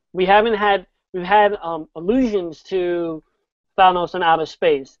 We've had allusions to Thanos in outer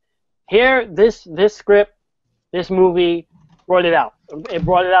space. Here, this script, this movie brought it out. It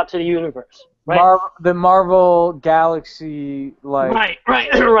brought it out to the universe, right? The Marvel Galaxy, like right.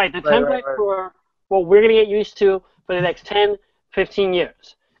 The template for what we're gonna get used to for the next 10, 15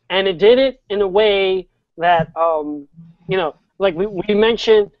 years, and it did it in a way that you know, like we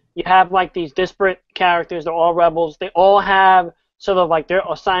mentioned, you have like these disparate characters. They're all rebels. They all have sort of like their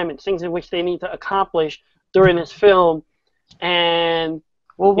assignments, things in which they need to accomplish during this film, and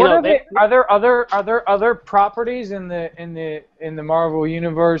well, what are there other properties in the Marvel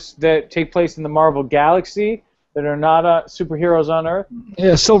universe that take place in the Marvel Galaxy that are not superheroes on Earth?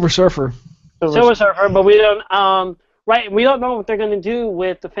 Yeah, Silver Surfer. Silver Surfer, but we don't we don't know what they're going to do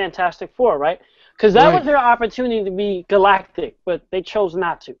with the Fantastic Four, right? Because that was their opportunity to be galactic, but they chose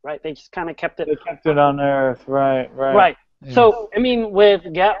not to, right? They just kind of kept it. They kept it on Earth, right. Yeah. So I mean, with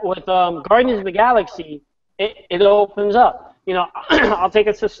Guardians of the Galaxy, it opens up. You know, I'll take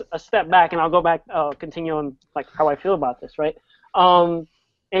a step back and I'll go back, continue on like how I feel about this, right? In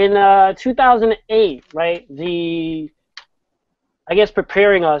 2008, right, I guess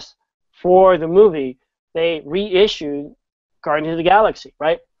preparing us for the movie, they reissued Guardians of the Galaxy,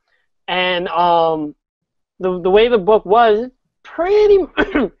 right? And the way the book was, pretty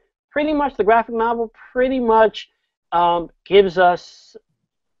much the graphic novel pretty much gives us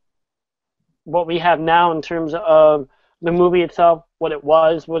what we have now in terms of the movie itself, what it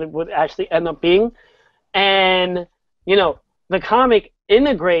was, what it would actually end up being. And, you know, the comic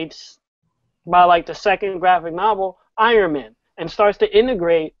integrates, by like the second graphic novel, Iron Man, and starts to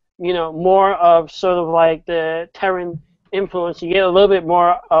integrate, you know, more of sort of like the Terran influence. You get a little bit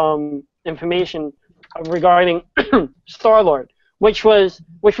more information regarding Star-Lord, which we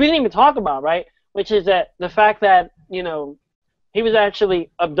didn't even talk about, right? Which is that the fact that, you know, he was actually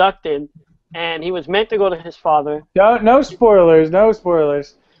abducted and he was meant to go to his father. No spoilers. No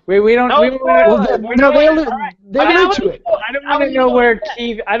spoilers. We don't. No spoilers. They allude to it. I don't want to know where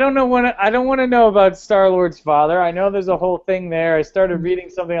Keith. I don't want to know about Star-Lord's father. I know there's a whole thing there. I started reading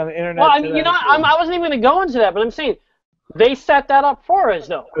something on the internet. Well, I mean, you know, I wasn't even going to go into that, but I'm saying they set that up for us,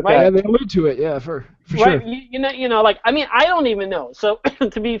 though, right? Yeah, they allude to it. Yeah, for right? sure. You know, like, I mean, I don't even know. So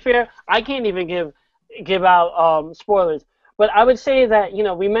to be fair, I can't even give out spoilers. But I would say that, you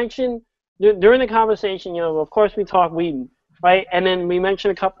know, we mentioned during the conversation, you know, of course we talk Whedon, right? And then we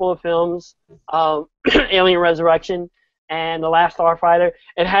mentioned a couple of films, Alien Resurrection and The Last Starfighter.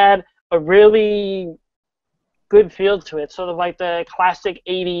 It had a really good feel to it, sort of like the classic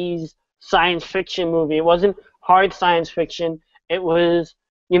 80s science fiction movie. It wasn't hard science fiction. It was,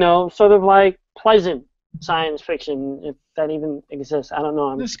 you know, sort of like pleasant science fiction, if that even exists. I don't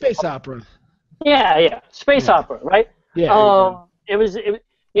know. The space opera. Yeah. Space opera, right? Yeah. It was,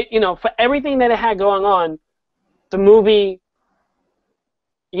 you know, for everything that it had going on, the movie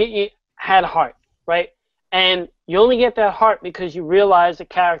it had heart, right? And you only get that heart because you realize the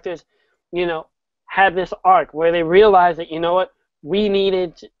characters, you know, had this arc where they realized that, you know what, we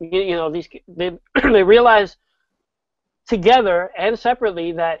needed, you know, they realized together and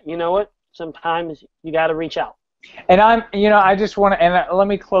separately that, you know what, sometimes you got to reach out. And I just want to, and let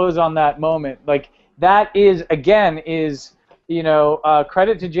me close on that moment. Like, that is, again, you know,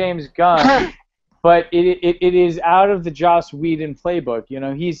 credit to James Gunn, but it is out of the Joss Whedon playbook. You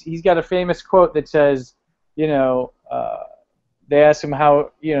know, he's got a famous quote that says, you know, they ask him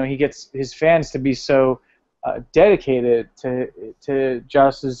how, you know, he gets his fans to be so dedicated to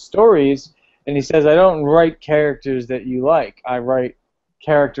Joss's stories, and he says, I don't write characters that you like, I write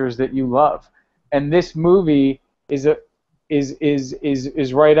characters that you love. And this movie is right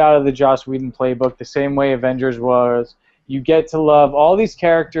out of the Joss Whedon playbook, the same way Avengers was. You get to love all these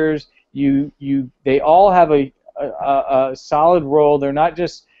characters. They all have a solid role. They're not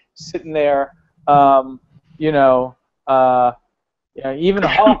just sitting there. You know, yeah, even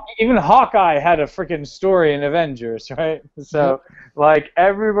Hawkeye had a freaking story in Avengers, right? So, like,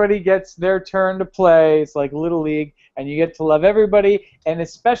 everybody gets their turn to play. It's like Little League, and you get to love everybody. And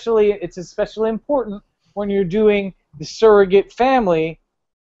it's especially important when you're doing the surrogate family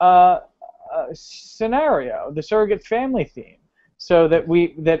scenario, the surrogate family theme, so that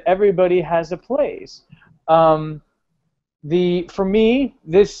everybody has a place. For me,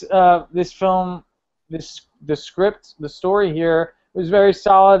 this film, the script, the story here was very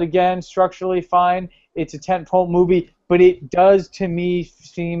solid. Again, structurally fine. It's a tentpole movie, but it does to me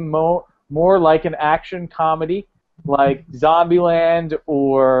seem more like an action comedy, like Zombieland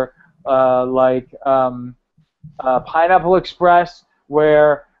or like Pineapple Express,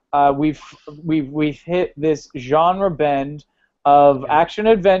 where we've hit this genre bend of action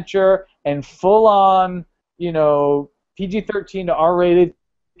adventure and full on, PG-13 to R-rated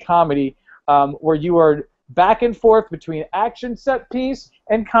comedy, where you are back and forth between action set piece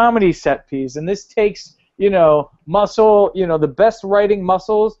and comedy set piece, and this takes muscle, the best writing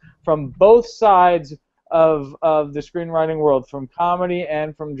muscles from both sides of the screenwriting world, from comedy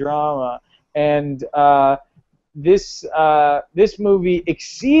and from drama, and this movie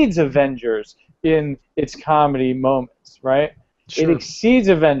exceeds Avengers in its comedy moments, right? Sure. It exceeds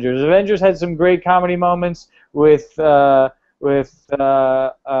Avengers. Avengers had some great comedy moments with Iron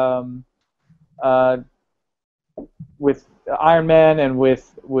Man and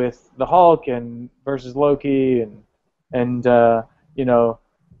with the Hulk and versus Loki and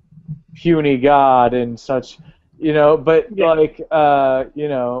puny God and such, but we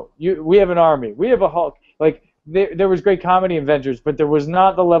have an army, we have a Hulk. Like there was great comedy in Avengers, but there was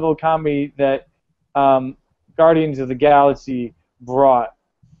not the level of comedy that Guardians of the Galaxy brought,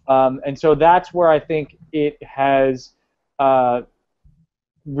 and so that's where I think it has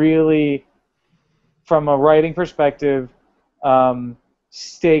really, from a writing perspective,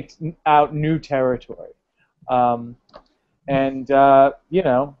 staked out new territory, we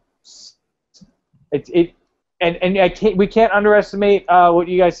can't underestimate what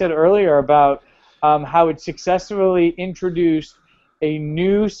you guys said earlier about how it successfully introduced a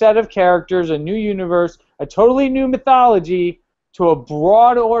new set of characters, a new universe, a totally new mythology to a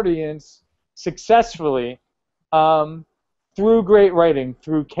broad audience successfully, through great writing,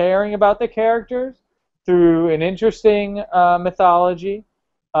 through caring about the characters, through an interesting mythology,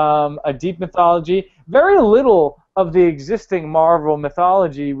 a deep mythology. Very little of the existing Marvel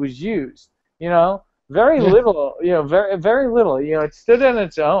mythology was used. Very little. Very little. It stood on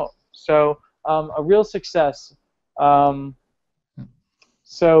its own. So a real success. Thank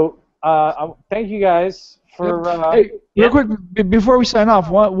you guys for. Hey, real quick before we sign off,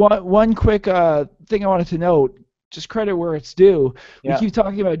 one quick thing I wanted to note. Just credit where it's due. We keep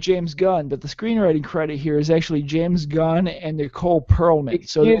talking about James Gunn, but the screenwriting credit here is actually James Gunn and Nicole Perlman.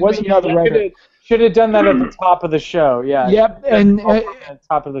 So there was another writer. Should have done that at the top of the show. Yeah. Yep. And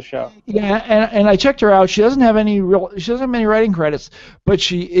top of the show. Yeah, and I checked her out. She doesn't have any writing credits, but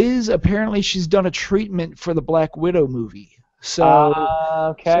she's done a treatment for the Black Widow movie. So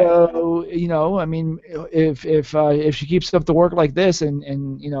okay. So I mean, if she keeps up the work like this and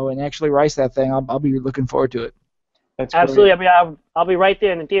actually writes that thing, I'll be looking forward to it. That's absolutely. Great. I'll be right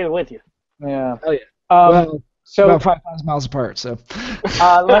there in the theater with you. Yeah. Oh yeah. So about 5,000 miles apart. So.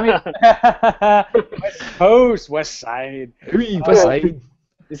 Let me. West Coast, West Side. West Side.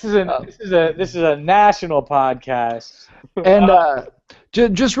 This is a national podcast. And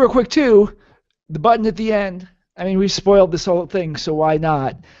just real quick too, the button at the end. I mean, we spoiled this whole thing, so why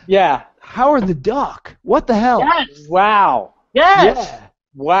not? Yeah. Howard the Duck. What the hell? Yes. Wow. Yes. Yeah.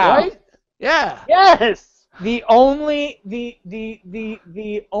 Wow. Right? Yeah. Yes. The only.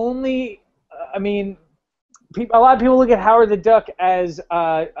 I mean, a lot of people look at Howard the Duck as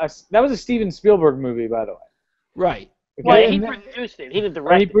that was a Steven Spielberg movie, by the way. Right. Okay. Well, he produced it. He didn't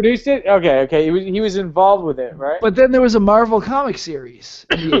direct he produced it? Okay. He was involved with it, right? But then there was a Marvel comic series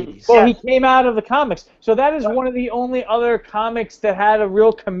in the 80s. Well, he came out of the comics. So that is one of the only other comics that had a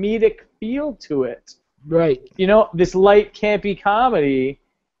real comedic feel to it. Right. This light, campy comedy.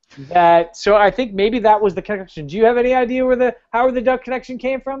 So I think maybe that was the connection. Do you have any idea where the Howard the Duck connection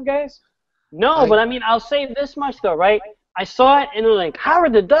came from, guys? No, but I mean, I'll say this much though, right? I saw it and they're like,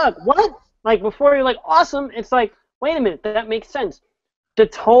 Howard the Duck, what? Like before you're like, awesome. It's like, wait a minute, that makes sense. The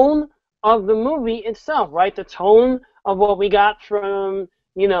tone of the movie itself, right? The tone of what we got from,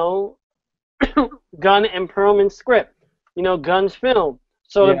 Gunn and Perlman's script, Gunn's film,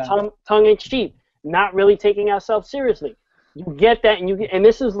 sort of tongue-in-cheek, not really taking ourselves seriously. You get that, and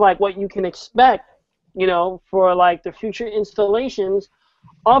this is like what you can expect, for like the future installations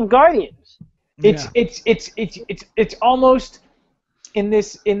of Guardians. It's almost in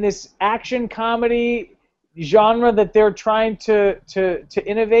this action comedy genre that they're trying to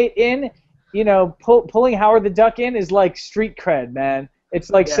innovate in. Pulling Howard the Duck in is like street cred, man. It's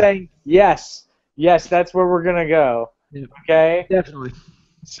like saying yes, that's where we're gonna go. Yeah. Okay. Definitely.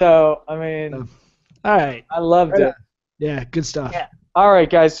 So, I mean, All right. I loved it. Yeah, good stuff. Yeah. All right,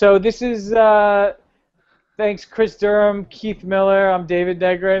 guys. So this is thanks Chris Durham, Keith Miller. I'm David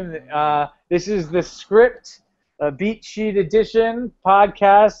Negrin. This is the Script Beat Sheet Edition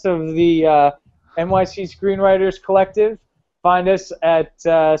podcast of the NYC Screenwriters Collective. Find us at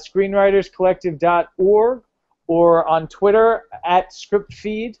screenwriterscollective.org or on Twitter at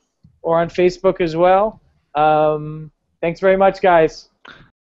ScriptFeed or on Facebook as well. Thanks very much, guys.